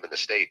 ranked team in the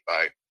state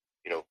by,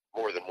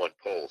 more than 1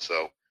 poll.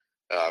 So,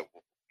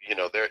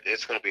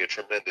 it's going to be a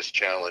tremendous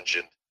challenge.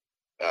 And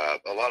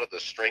a lot of the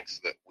strengths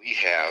that we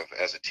have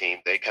as a team,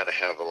 they kind of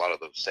have a lot of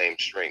those same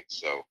strengths.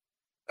 So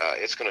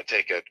it's going to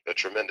take a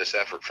tremendous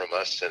effort from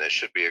us, and it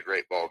should be a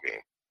great ball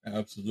game.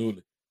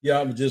 Absolutely. Yeah,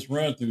 I would just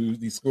run through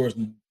these scores,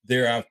 and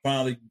there I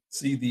finally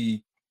see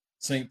the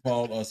St.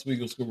 Paul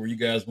Oswego score where you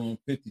guys won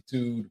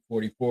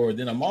 52-44.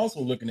 Then I'm also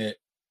looking at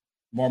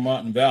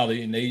Marmont and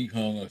Valley, and they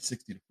hung a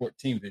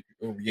 60-14 victory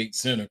over Yates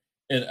Center.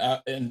 And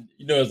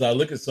as I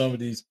look at some of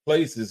these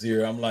places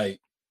here, I'm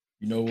like,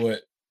 you know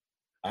what?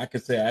 I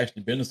could say I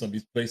actually been to some of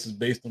these places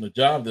based on the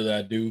job that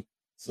I do.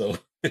 So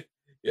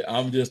yeah,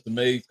 I'm just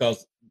amazed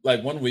because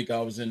like one week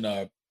I was in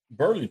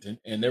Burlington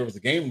and there was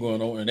a game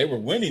going on and they were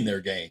winning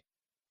their game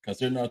because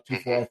they're not too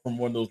far from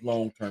one of those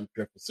long-term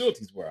care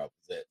facilities where I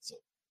was at. So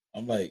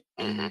I'm like,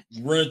 I'm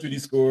running through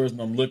these scores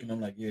and I'm looking, I'm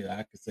like, yeah,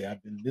 I could say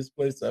I've been in this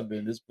place, I've been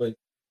in this place.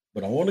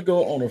 But I want to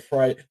go on a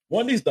Friday.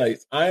 One of these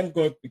nights, I am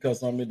going,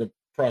 because I'm in the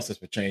process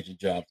for changing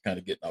jobs, kind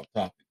of getting off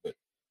topic, but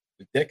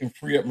if that can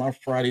free up my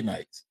Friday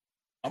nights,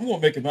 I'm going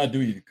to make it my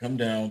duty to come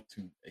down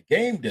to a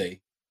game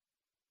day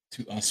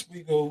to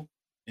Oswego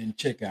and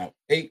check out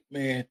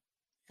 8-man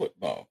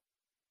football.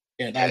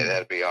 And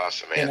that'd be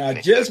awesome, man. And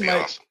I just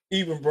might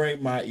even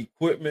bring my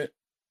equipment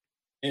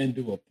and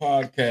do a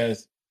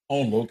podcast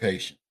on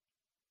location.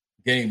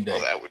 Game day.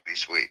 Oh, that would be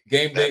sweet.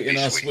 Game day in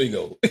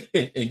Oswego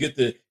and get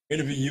to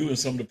interview you and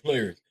some of the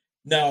players.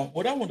 Now,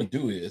 what I want to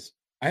do is,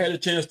 I had a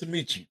chance to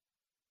meet you.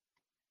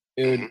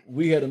 And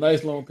we had a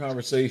nice long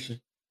conversation.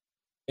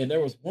 And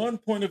there was one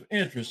point of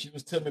interest. She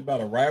was telling me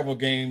about a rival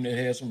game that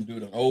had something to do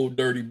with an old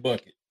dirty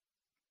bucket.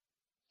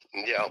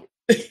 Yeah.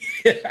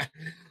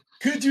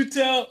 Could you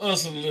tell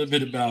us a little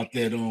bit about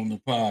that on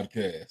the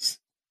podcast?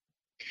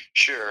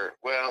 Sure.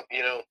 Well,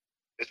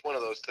 it's one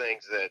of those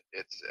things that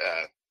it's,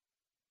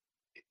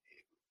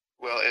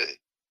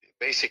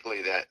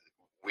 basically that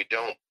we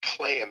don't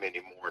play them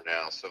anymore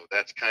now. So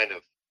that's kind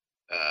of,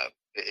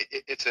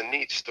 it's a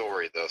neat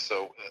story though.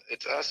 So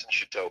it's us and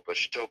Chautauqua.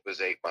 Chautauqua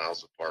is 8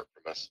 miles apart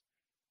from us.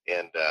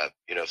 And,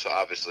 so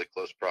obviously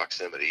close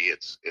proximity,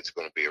 it's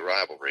going to be a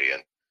rivalry.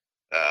 And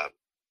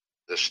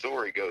the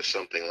story goes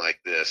something like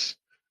this.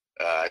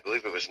 I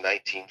believe it was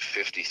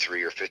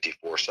 1953 or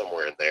 54,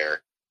 somewhere in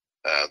there.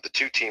 The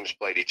 2 teams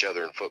played each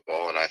other in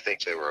football, and I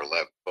think they were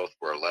both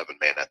were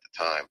 11-man at the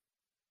time.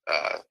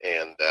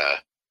 And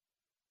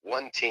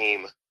one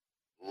team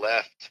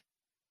left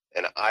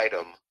an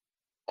item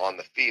on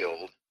the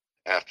field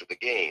after the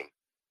game.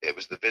 It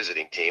was the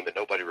visiting team, and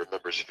nobody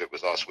remembers if it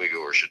was Oswego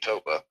or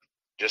Chautauqua.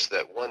 Just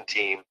that one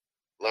team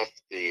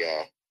left the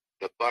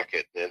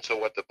bucket, and so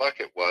what the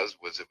bucket was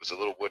it was a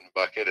little wooden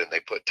bucket, and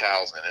they put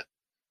towels in it,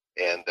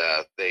 and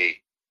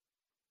they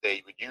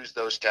would use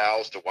those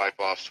towels to wipe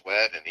off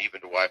sweat and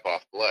even to wipe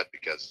off blood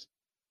because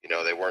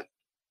they weren't,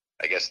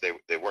 I guess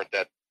they weren't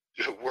that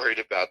worried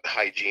about the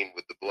hygiene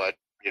with the blood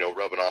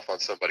rubbing off on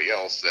somebody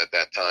else at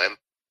that time.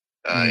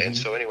 And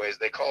so anyways,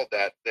 they called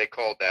that the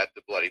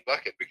bloody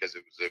bucket because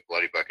it was a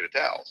bloody bucket of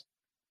towels,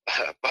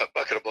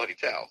 bucket of bloody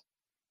towels.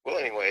 Well,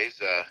 anyways,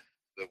 the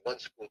one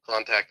school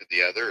contacted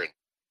the other and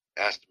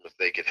asked them if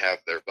they could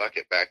have their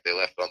bucket back they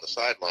left on the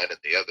sideline, and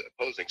the other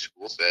opposing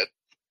school said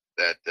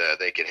that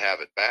they could have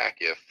it back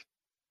if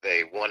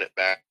they won it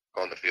back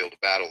on the field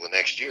of battle the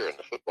next year in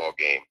the football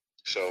game.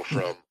 So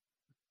from,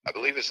 I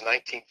believe it's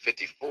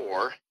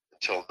 1954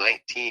 until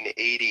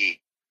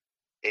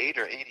 1988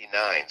 or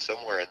 89,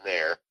 somewhere in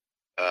there,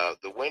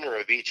 the winner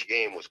of each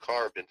game was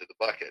carved into the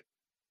bucket.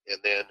 And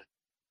then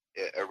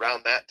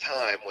around that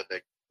time, when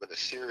the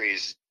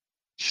series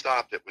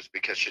stopped, it was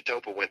because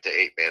Chautauqua went to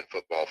 8-man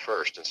football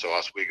first, and so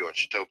Oswego and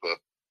Chautauqua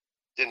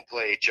didn't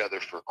play each other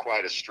for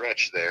quite a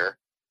stretch there.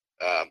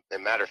 As a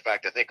matter of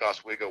fact, I think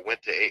Oswego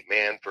went to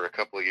 8-man for a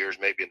couple of years,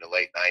 maybe in the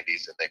late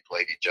 90s, and they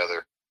played each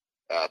other.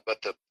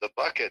 But the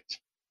bucket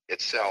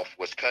itself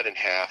was cut in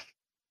half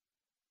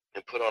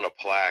and put on a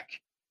plaque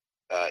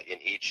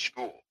in each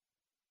school.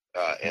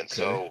 And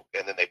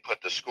then they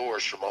put the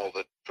scores from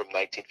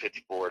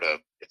 1954 to,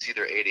 it's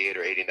either 88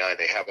 or 89.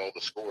 They have all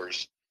the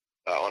scores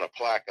on a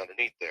plaque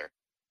underneath there.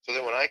 So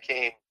then when I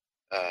came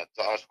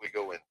to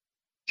Oswego in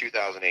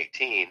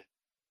 2018,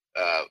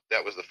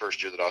 that was the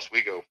first year that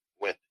Oswego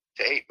went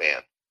to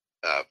 8-man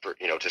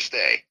to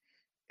stay.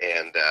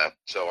 And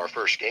so our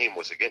first game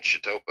was against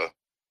Chautauqua.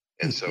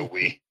 And so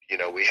we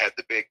had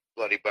the big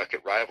bloody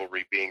bucket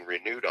rivalry being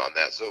renewed on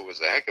that. So it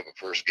was a heck of a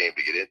first game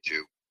to get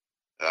into.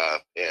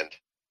 And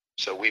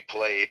so we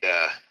played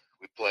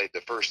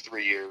the first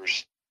 3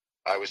 years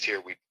I was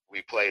here.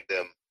 We played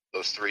them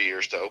those 3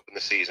 years to open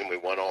the season. We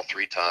won all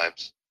 3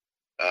 times.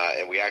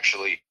 And we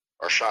actually,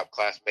 our shop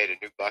class made a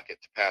new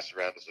bucket to pass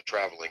around as a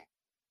traveling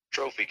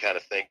trophy kind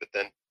of thing. But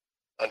then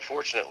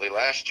unfortunately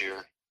last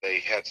year they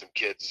had some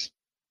kids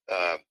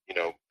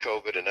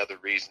COVID and other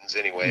reasons.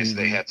 Anyways,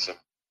 they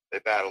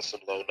battled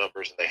some low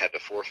numbers, and they had to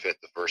forfeit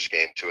the first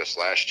game to us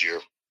last year.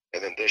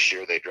 And then this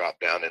year they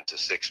dropped down into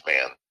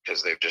 6-man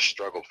because they've just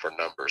struggled for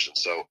numbers. And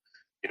so,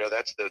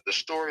 that's the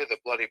story of the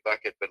Bloody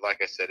Bucket. But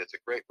like I said, it's a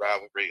great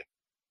rivalry.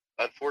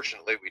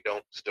 Unfortunately, we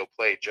don't still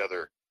play each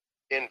other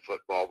in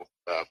football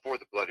for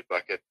the Bloody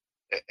Bucket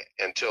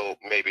until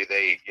maybe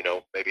they,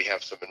 maybe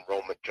have some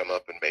enrollment come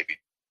up and maybe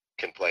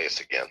can play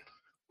us again.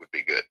 Would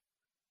be good.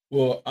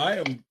 Well, I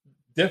am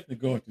definitely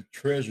going to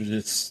treasure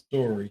this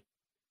story.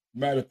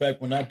 Matter of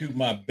fact, when I do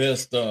my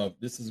best of,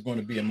 this is going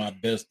to be in my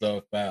best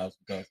of files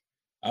because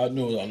I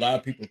know a lot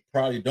of people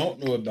probably don't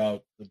know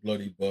about the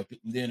Bloody Bucket.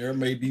 And then there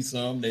may be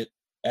some that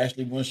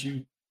actually, once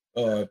you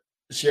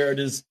share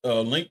this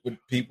link with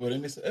people,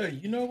 then they say, "Hey,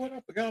 you know what? I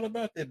forgot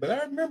about that, but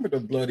I remember the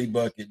Bloody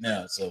Bucket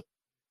now." So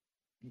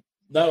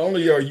not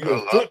only are you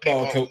a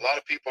football coach, a lot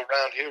of people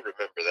around here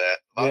remember that.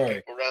 A lot of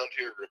people around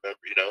here remember.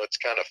 It's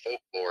kind of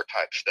folklore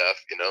type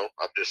stuff.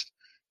 I'm just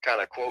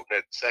kind of quoting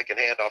it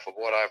secondhand off of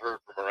what I've heard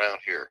from around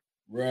here.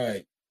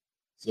 Right.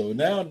 So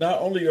now, not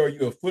only are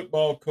you a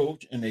football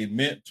coach and a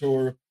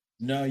mentor,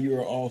 now you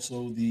are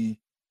also the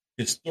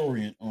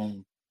historian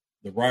on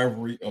the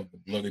rivalry of the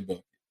Bloody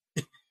Bucket.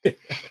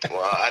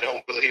 Well, I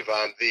don't believe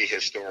I'm the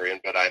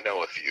historian, but I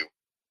know a few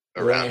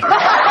around here.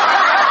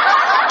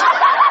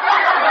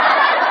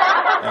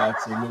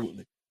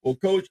 Absolutely. Well,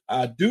 Coach,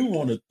 I do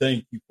want to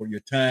thank you for your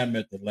time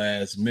at the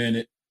last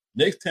minute.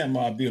 Next time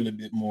I'll be a little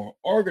bit more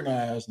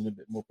organized and a little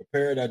bit more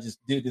prepared. I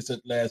just did this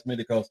at the last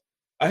minute because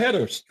I had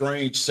a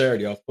strange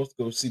Saturday. I was supposed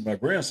to go see my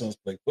grandsons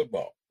play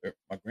football.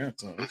 My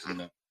grandson,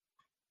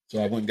 so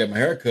I went and got my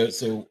hair cut.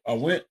 So I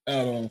went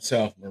out on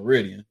South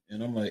Meridian,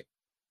 and I'm like,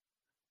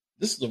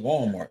 this is a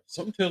Walmart.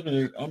 Something tells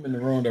me I'm in the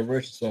wrong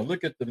direction. So I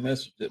look at the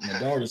message that my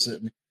daughter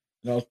sent me,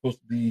 and I was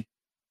supposed to be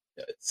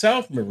at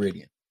South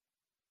Meridian.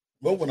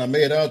 Well, when I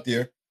made out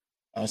there,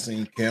 I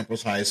seen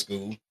Campus High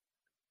School.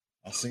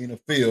 I seen a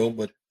field,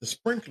 but the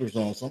sprinklers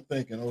on. So I'm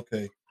thinking,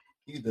 okay,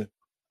 either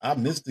I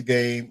missed the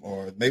game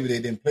or maybe they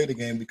didn't play the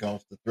game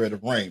because of the threat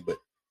of rain. But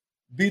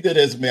be that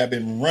as it may, I've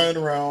been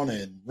running around,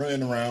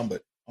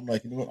 but I'm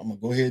like, you know what? I'm going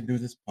to go ahead and do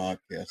this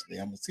podcast today.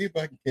 I'm going to see if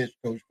I can catch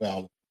Coach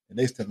Fowler. And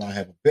next time I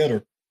have a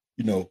better,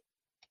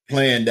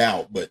 planned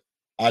out. But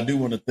I do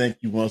want to thank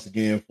you once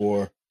again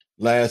for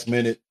last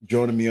minute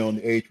joining me on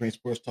the A-Train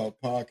Sports Talk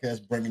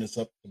podcast, bringing us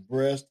up to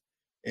breast.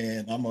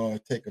 And I'm going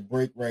to take a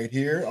break right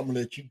here. I'm going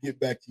to let you get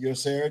back to your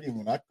Saturday. And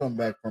when I come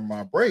back from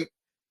my break,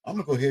 I'm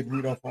going to go ahead and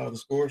read off all the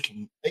scores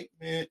from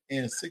 8-man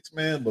and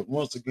 6-man. But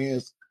once again,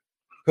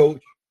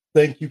 Coach,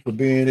 thank you for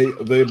being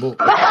available.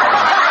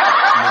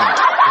 I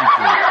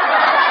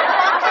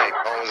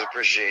always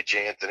appreciate you,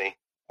 Anthony.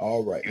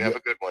 All right. You have a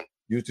good one.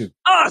 You too.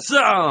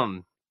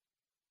 Awesome.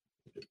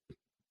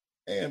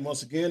 And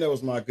once again, that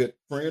was my good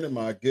friend and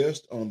my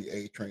guest on the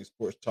A-Train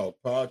Sports Talk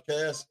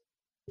podcast,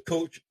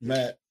 Coach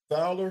Matt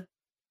Fowler.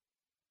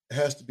 It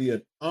has to be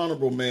an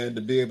honorable man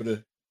to be able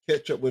to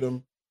catch up with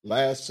him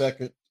last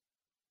second.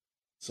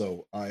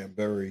 So I am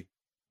very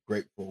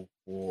grateful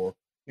for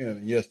him.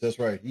 And yes, that's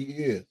right. He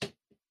is.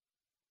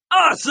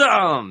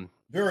 Awesome.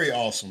 Very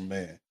awesome,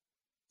 man.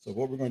 So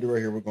what we're going to do right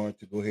here, we're going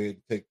to go ahead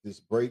and take this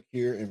break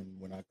here. And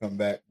when I come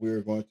back,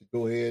 we're going to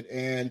go ahead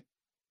and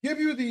give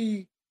you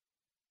the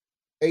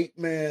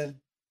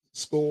 8-man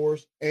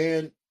scores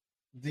and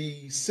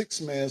the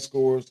 6-man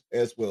scores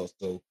as well.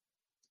 So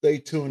stay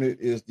tuned.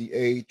 It is the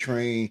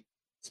A-Train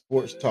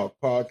Sports Talk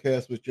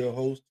podcast with your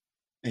host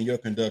and your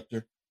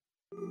conductor,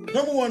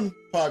 number one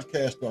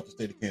podcast throughout the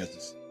state of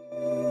Kansas,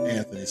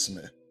 Anthony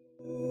Smith.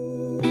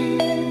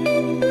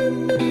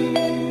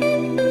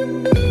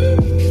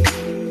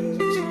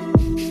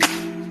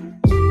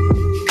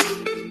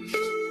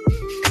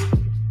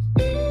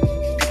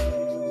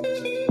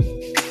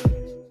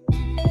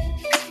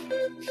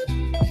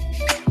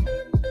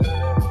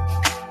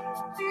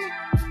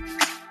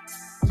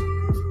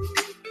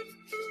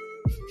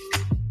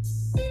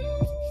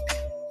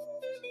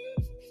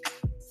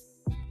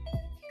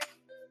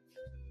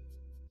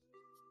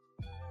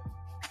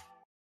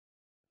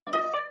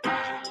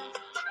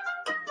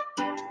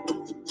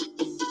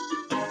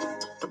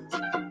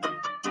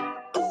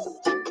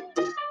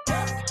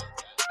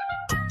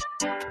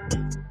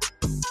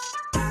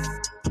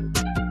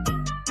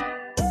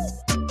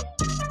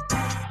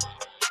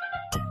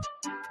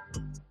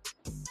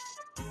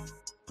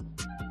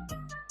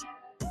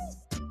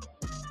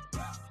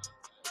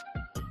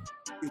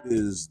 It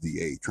is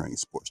the A-Train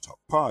Sports Talk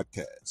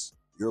podcast,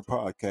 your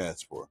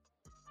podcast for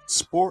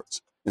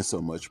sports and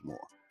so much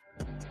more.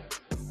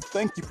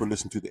 Thank you for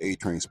listening to the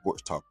A-Train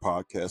Sports Talk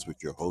podcast with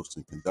your host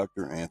and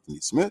conductor, Anthony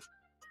Smith.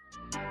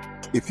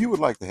 If you would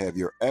like to have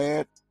your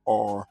ad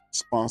or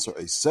sponsor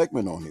a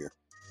segment on here,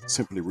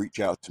 simply reach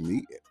out to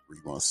me at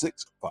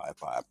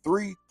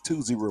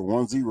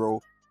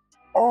 316-553-2010,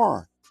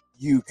 or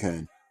you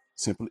can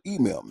simply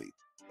email me.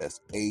 That's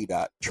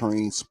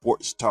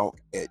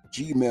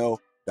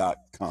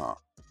a.trainsportstalk@gmail.com.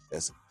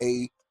 That's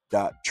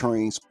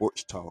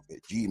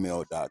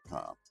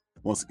a.trainsportstalk@gmail.com.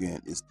 Once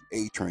again, it's the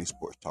A-Train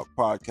Sports Talk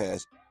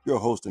podcast, your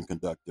host and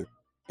conductor,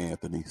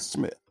 Anthony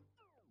Smith.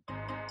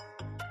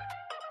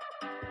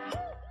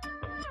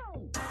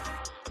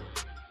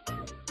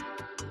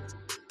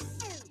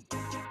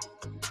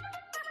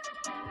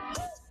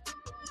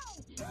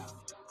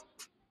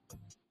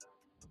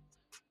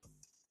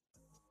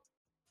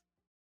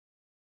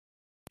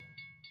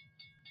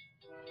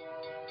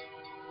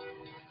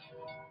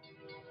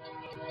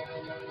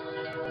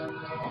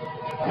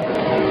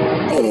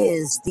 It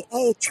is the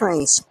A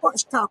Train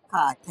Sports Talk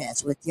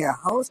Podcast with your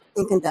host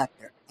and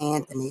conductor,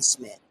 Anthony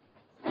Smith.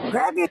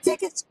 Grab your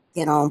tickets,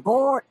 get on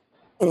board,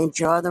 and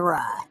enjoy the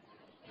ride.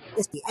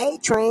 It's the A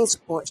Train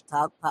Sports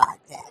Talk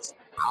Podcast.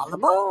 All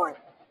aboard!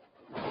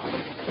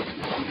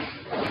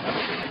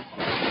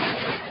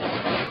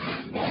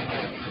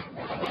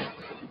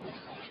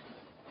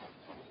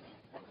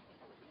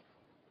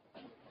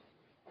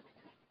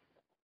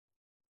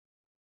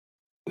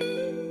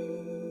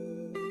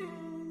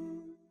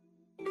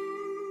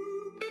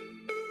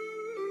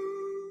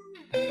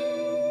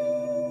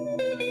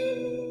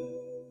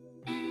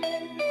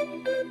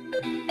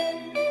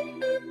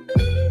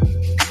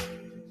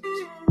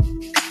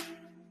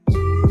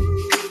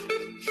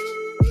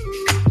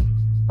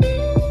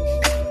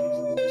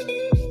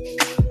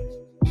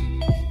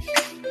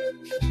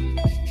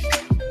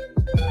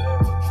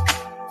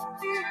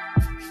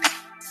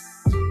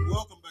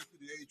 Welcome back to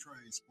the A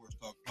Train Sports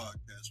Talk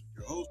Podcast with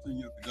your host and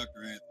your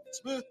conductor, Anthony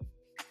Smith.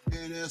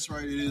 And that's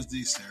right, it is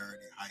the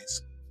Saturday High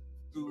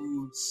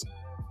School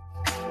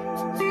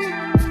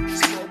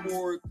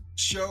Scoreboard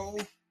Show.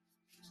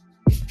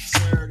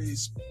 Saturday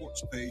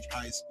Sports Page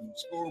High School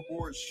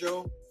Scoreboard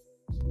Show.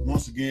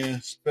 Once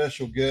again,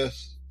 special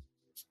guest.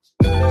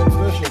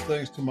 Special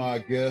thanks to my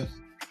guest,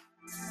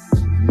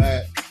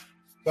 Matt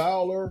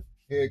Fowler,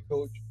 head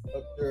coach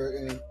up there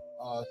in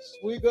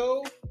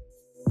Oswego.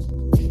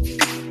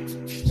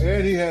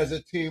 And he has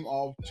a team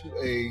off to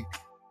a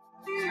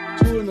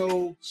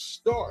 2-0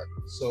 start.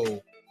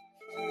 So,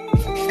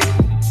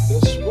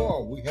 thus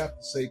far, we have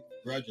to say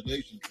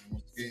congratulations. And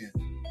once again,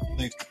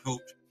 thanks to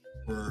Coach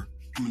for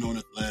coming on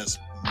at the last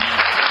minute.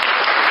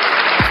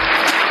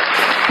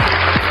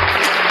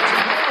 So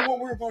now what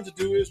we're going to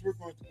do is we're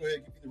going to go ahead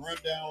and give you the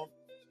rundown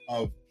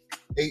of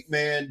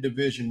 8-man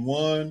Division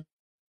I,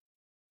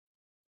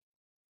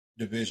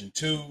 Division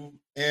II,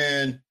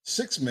 and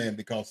 6-man,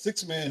 because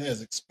 6-man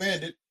has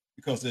expanded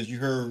because, as you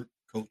heard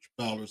Coach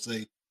Fowler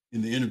say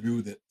in the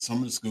interview, that some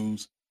of the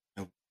schools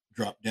have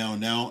dropped down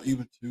now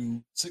even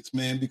to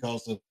 6-man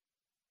because of,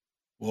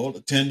 well,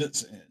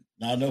 attendance and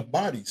not enough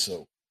bodies.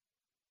 So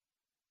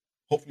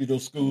hopefully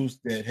those schools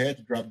that had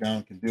to drop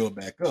down can build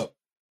back up.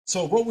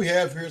 So what we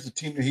have here is a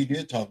team that he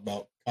did talk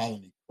about,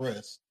 Colony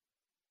Crest.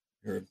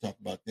 You heard him talk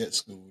about that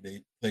school.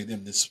 They play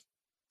them this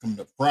coming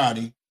up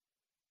Friday.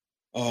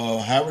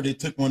 However, they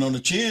took one on the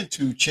chin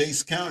to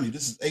Chase County.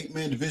 This is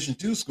 8-man Division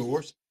II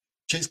scores.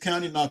 Chase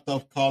County knocked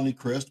off Colony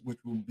Crest, which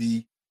will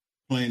be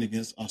playing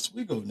against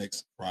Oswego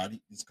next Friday.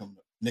 It's coming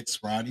up next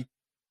Friday.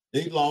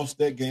 They lost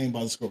that game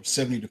by the score of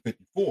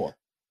 70-54.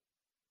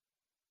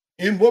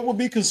 In what would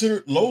be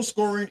considered low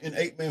scoring in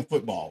 8-man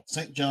football,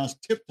 St. John's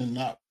Tipton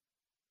knocked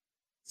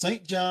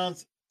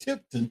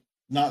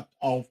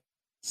off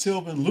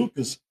Sylvan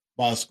Lucas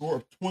by a score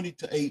of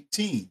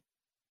 20-18.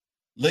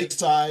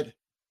 Lakeside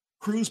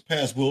cruised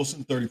past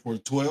Wilson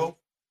 34-12.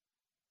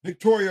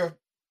 Victoria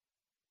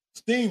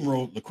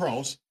steamrolled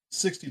Lacrosse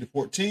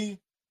 60-14.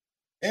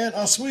 And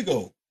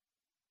Oswego,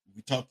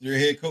 we talked to their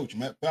head coach,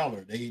 Matt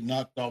Fowler. They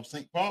knocked off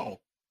St. Paul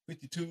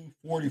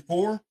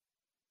 52-44.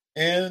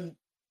 And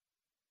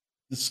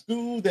the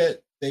school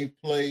that they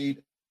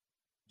played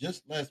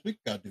just last week,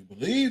 I do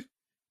believe,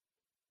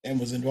 and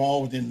was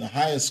involved in the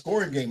highest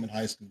scoring game in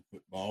high school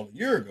football a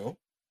year ago,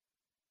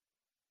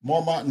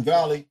 Marmont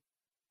Valley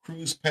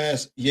cruised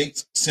past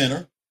Yates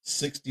Center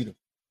 60-14.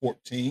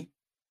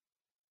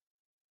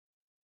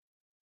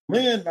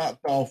 Lynn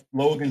knocked off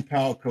Logan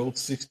Palco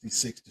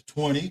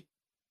 66-20.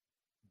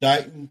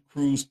 Dighton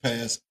cruised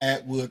past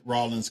Atwood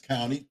Rollins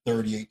County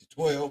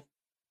 38-12.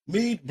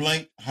 Meade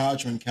blanked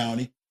Hodgman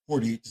County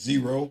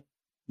 48-0.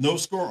 No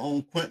score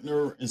on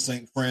Quintner and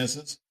St.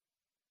 Francis.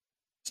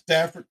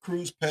 Stafford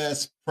cruised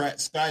past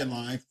Pratt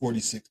Skyline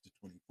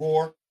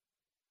 46-24.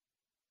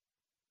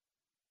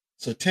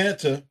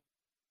 Satanta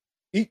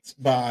eats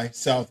by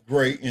South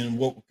Gray in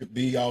what could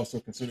be also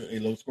considered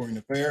a low-scoring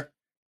affair,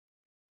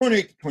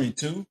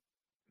 28-22.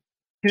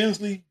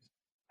 Kinsley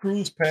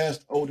cruised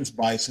past Otis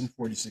Bison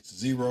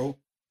 46-0.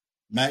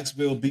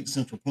 Maxville beat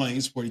Central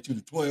Plains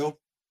 42-12.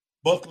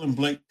 Buckland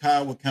blanked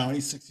Kiowa County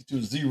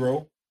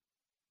 62-0.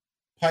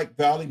 Pike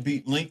Valley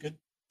beat Lincoln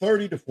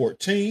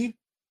 30-14.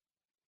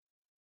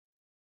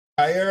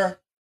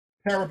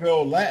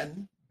 Caravelle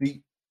Latin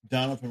beat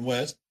Donovan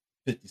West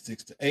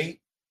 56-8.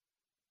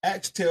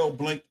 Axtell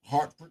blanked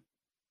Hartford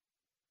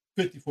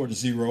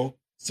 54-0.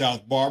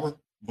 South Barber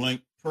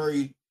blanked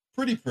Pretty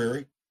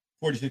Prairie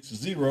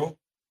 46-0.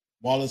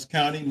 Wallace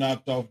County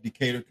knocked off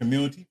Decatur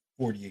Community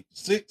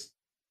 48-6.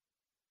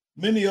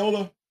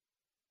 Mineola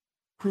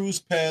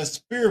cruised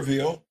past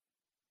Spearville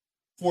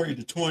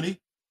 40-20.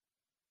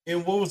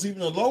 In what was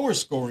even a lower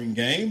scoring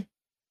game,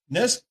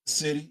 Ness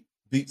City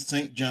beat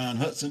St. John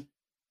Hudson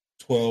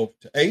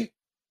 12-8.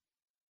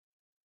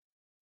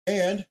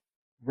 And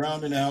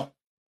rounding out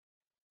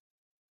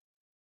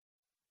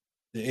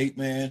the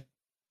 8-man,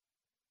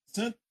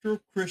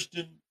 Central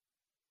Christian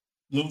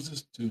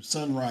loses to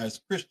Sunrise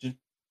Christian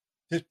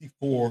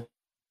 54-36.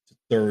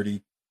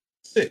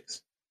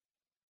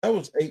 That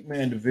was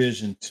 8-man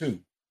Division 2.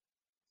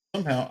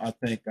 Somehow I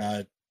think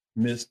I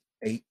missed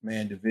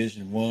 8-man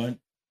Division 1.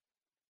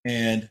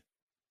 And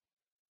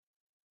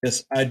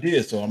yes, I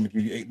did. So I'm going to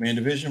give you 8-man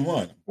Division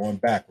 1. I'm going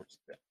backwards.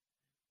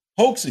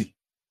 Hoxie,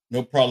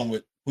 no problem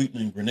with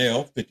Wheatland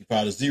Grinnell,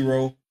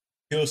 55-0.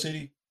 Hill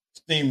City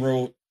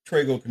steamrolled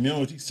Trago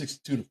Community,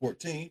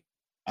 62-14.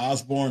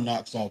 Osborne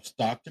knocks off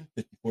Stockton,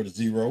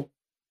 54-0.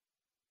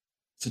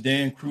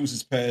 Sedan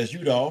cruises past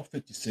Udall,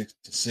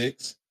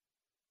 56-6.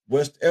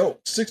 West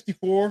Elk,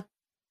 64.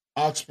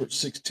 Oxford,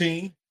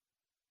 16.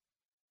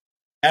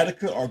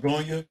 Attica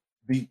Argonia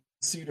beat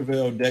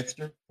Cedarville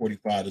Dexter,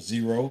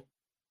 45-0.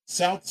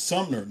 South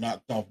Sumner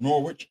knocked off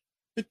Norwich,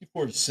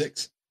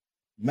 54-6.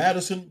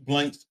 Madison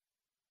blanks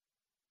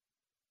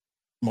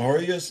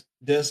Marias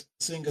des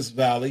Singas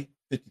Valley,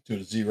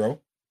 52-0.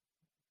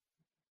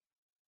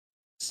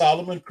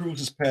 Solomon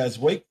cruises past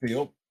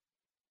Wakefield,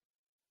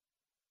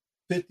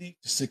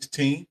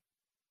 50-16.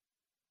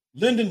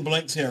 Linden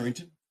blanks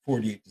Harrington,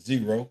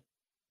 48-0.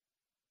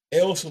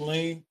 El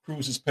Saline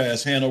cruises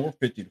past Hanover,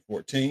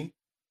 50-14.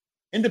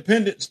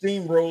 Independent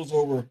steamrolls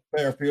over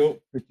Fairfield,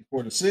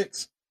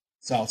 54-6.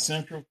 South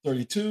Central,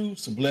 32.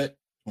 Sublette,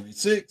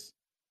 26.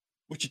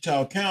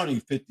 Wichita County,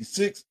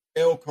 56.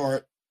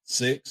 Elkhart,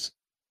 6.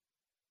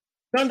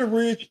 Thunder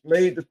Ridge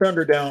laid the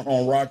thunder down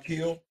on Rock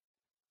Hill,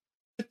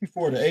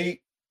 54-8.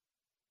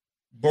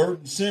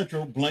 Burton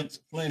Central blanks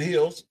Flint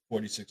Hills,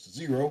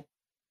 46-0.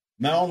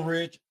 Mountain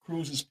Ridge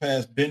cruises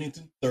past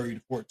Bennington,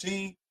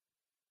 30-14.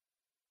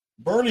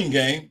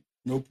 Burlingame,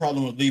 no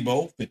problem with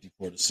Lebo,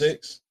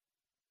 54-6.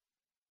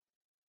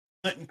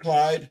 Clinton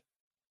Clyde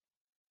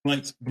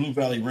blanks Blue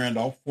Valley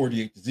Randolph,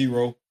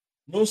 48-0.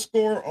 No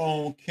score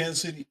on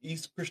Kansas City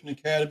East Christian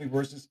Academy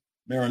versus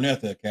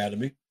Maranatha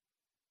Academy.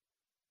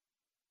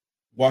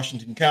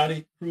 Washington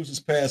County cruises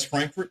past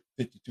Frankfort,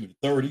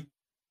 52-30.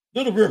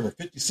 Little River,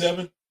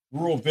 57.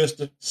 Rural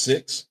Vista,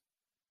 6.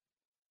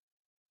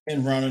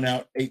 And rounding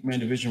out 8-man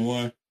Division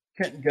 1,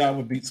 Kenton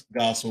Galva beats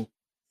Gossel,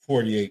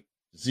 48-0.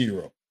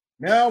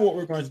 Now what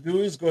we're going to do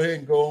is go ahead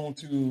and go on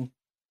to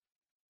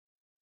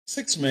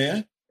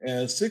 6-man,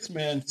 as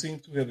 6-man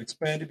seems to have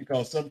expanded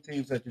because some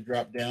teams had to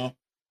drop down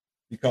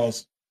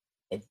because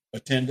of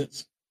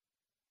attendance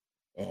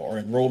or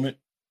enrollment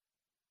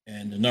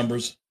and the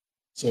numbers.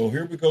 So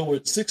here we go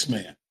with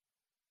 6-man.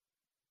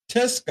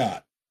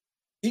 Tescott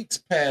ekes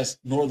past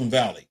Northern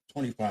Valley,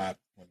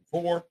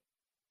 25-24.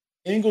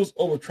 Ingalls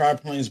over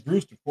Tri-Plains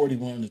Brewster,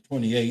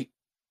 41-28.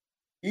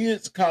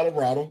 Ed's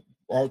Colorado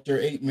brought their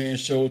 8-man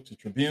show to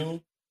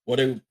Tribune. Well,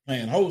 they were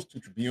playing host to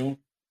Tribune,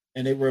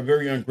 and they were a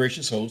very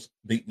ungracious host,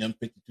 beating them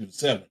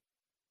 52-7.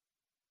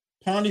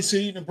 Pawnee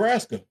City,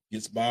 Nebraska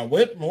gets by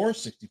Wetmore,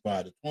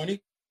 65-20.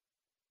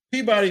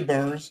 Peabody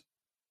Burns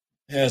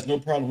has no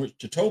problem with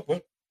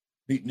Chatopa,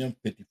 beating them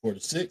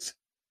 54-6.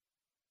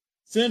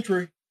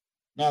 Century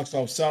knocks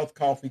off South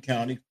Coffee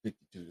County,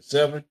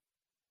 52-7.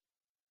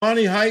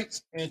 Pawnee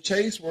Heights and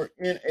Chase were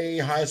in a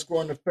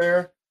high-scoring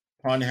affair.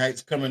 Pawnee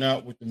Heights coming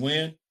out with the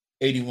win,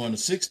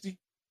 81-60.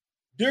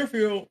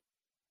 Deerfield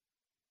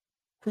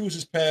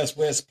cruises past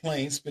West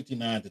Plains,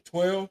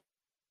 59-12.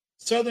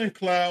 Southern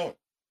Cloud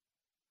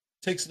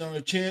takes it on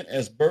the chin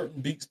as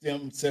Burton beats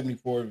them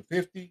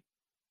 74-50.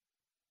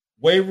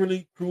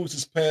 Waverly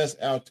cruises past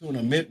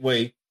Altoona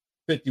Midway,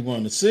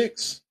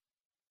 51-6.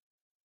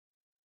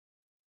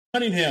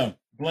 Cunningham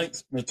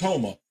blanks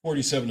Natoma,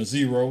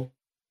 47-0.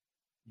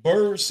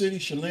 Bird City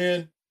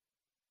Chelan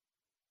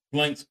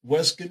blanks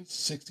Weskin,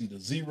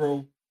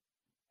 60-0.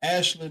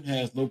 Ashland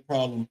has no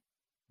problem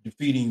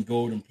defeating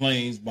Golden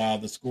Plains by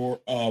the score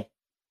of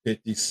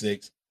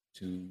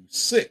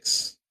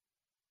 56-6.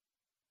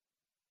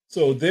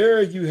 So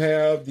there you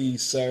have the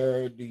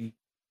Saturday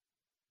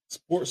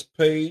sports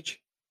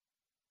page,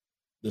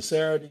 the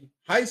Saturday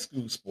high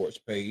school sports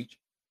page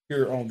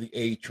here on the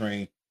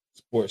A-Train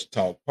Sports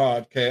Talk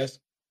podcast.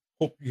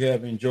 Hope you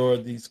have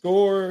enjoyed the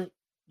scoring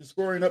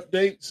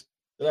updates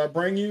that I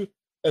bring you,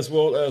 as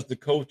well as the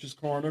Coach's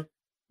Corner.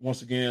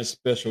 Once again,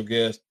 special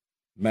guest,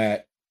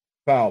 Matt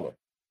Fowler.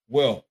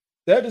 Well,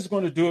 that is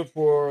going to do it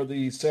for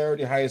the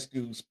Saturday high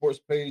school sports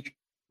page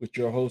with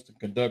your host and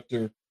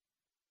conductor,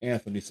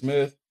 Anthony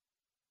Smith.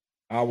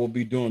 I will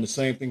be doing the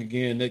same thing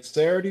again next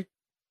Saturday.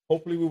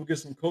 Hopefully we will get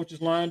some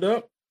coaches lined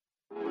up.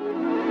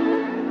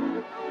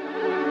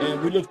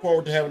 And we look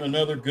forward to having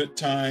another good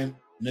time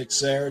next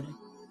Saturday.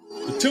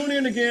 So tune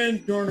in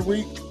again during the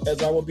week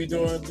as I will be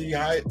doing the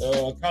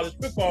college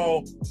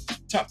football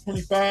top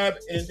 25,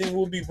 and then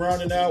we'll be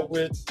rounding out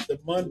with the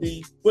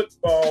Monday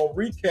football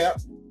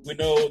recap. We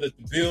know that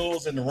the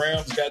Bills and the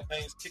Rams got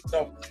things kicked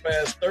off this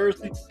past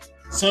Thursday.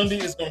 Sunday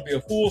is going to be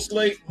a full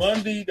slate.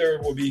 Monday,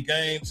 there will be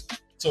games.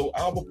 So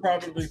I will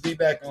probably be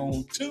back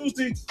on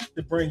Tuesday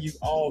to bring you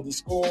all the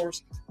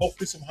scores,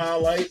 hopefully some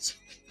highlights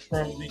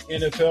from the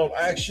NFL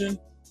action.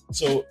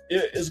 So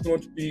it is going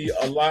to be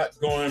a lot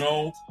going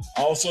on.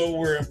 Also,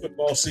 we're in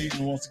football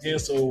season once again,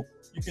 so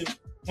you can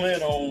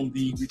plan on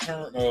the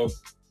return of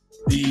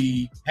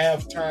the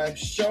halftime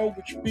show,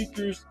 which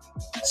features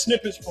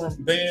snippets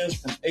from bands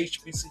from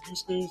HBCU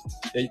schools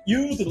that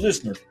you, the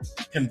listener,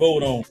 can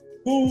vote on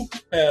who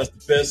has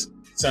the best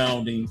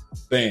sounding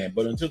band.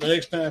 But until the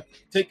next time,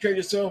 take care of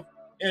yourself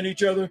and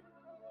each other.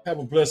 Have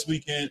a blessed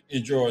weekend.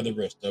 Enjoy the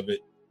rest of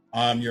it.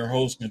 I'm your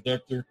host,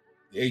 conductor,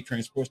 the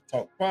A-Train Sports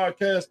Talk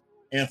Podcast,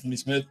 Anthony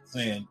Smith,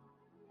 saying,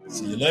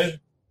 see you later.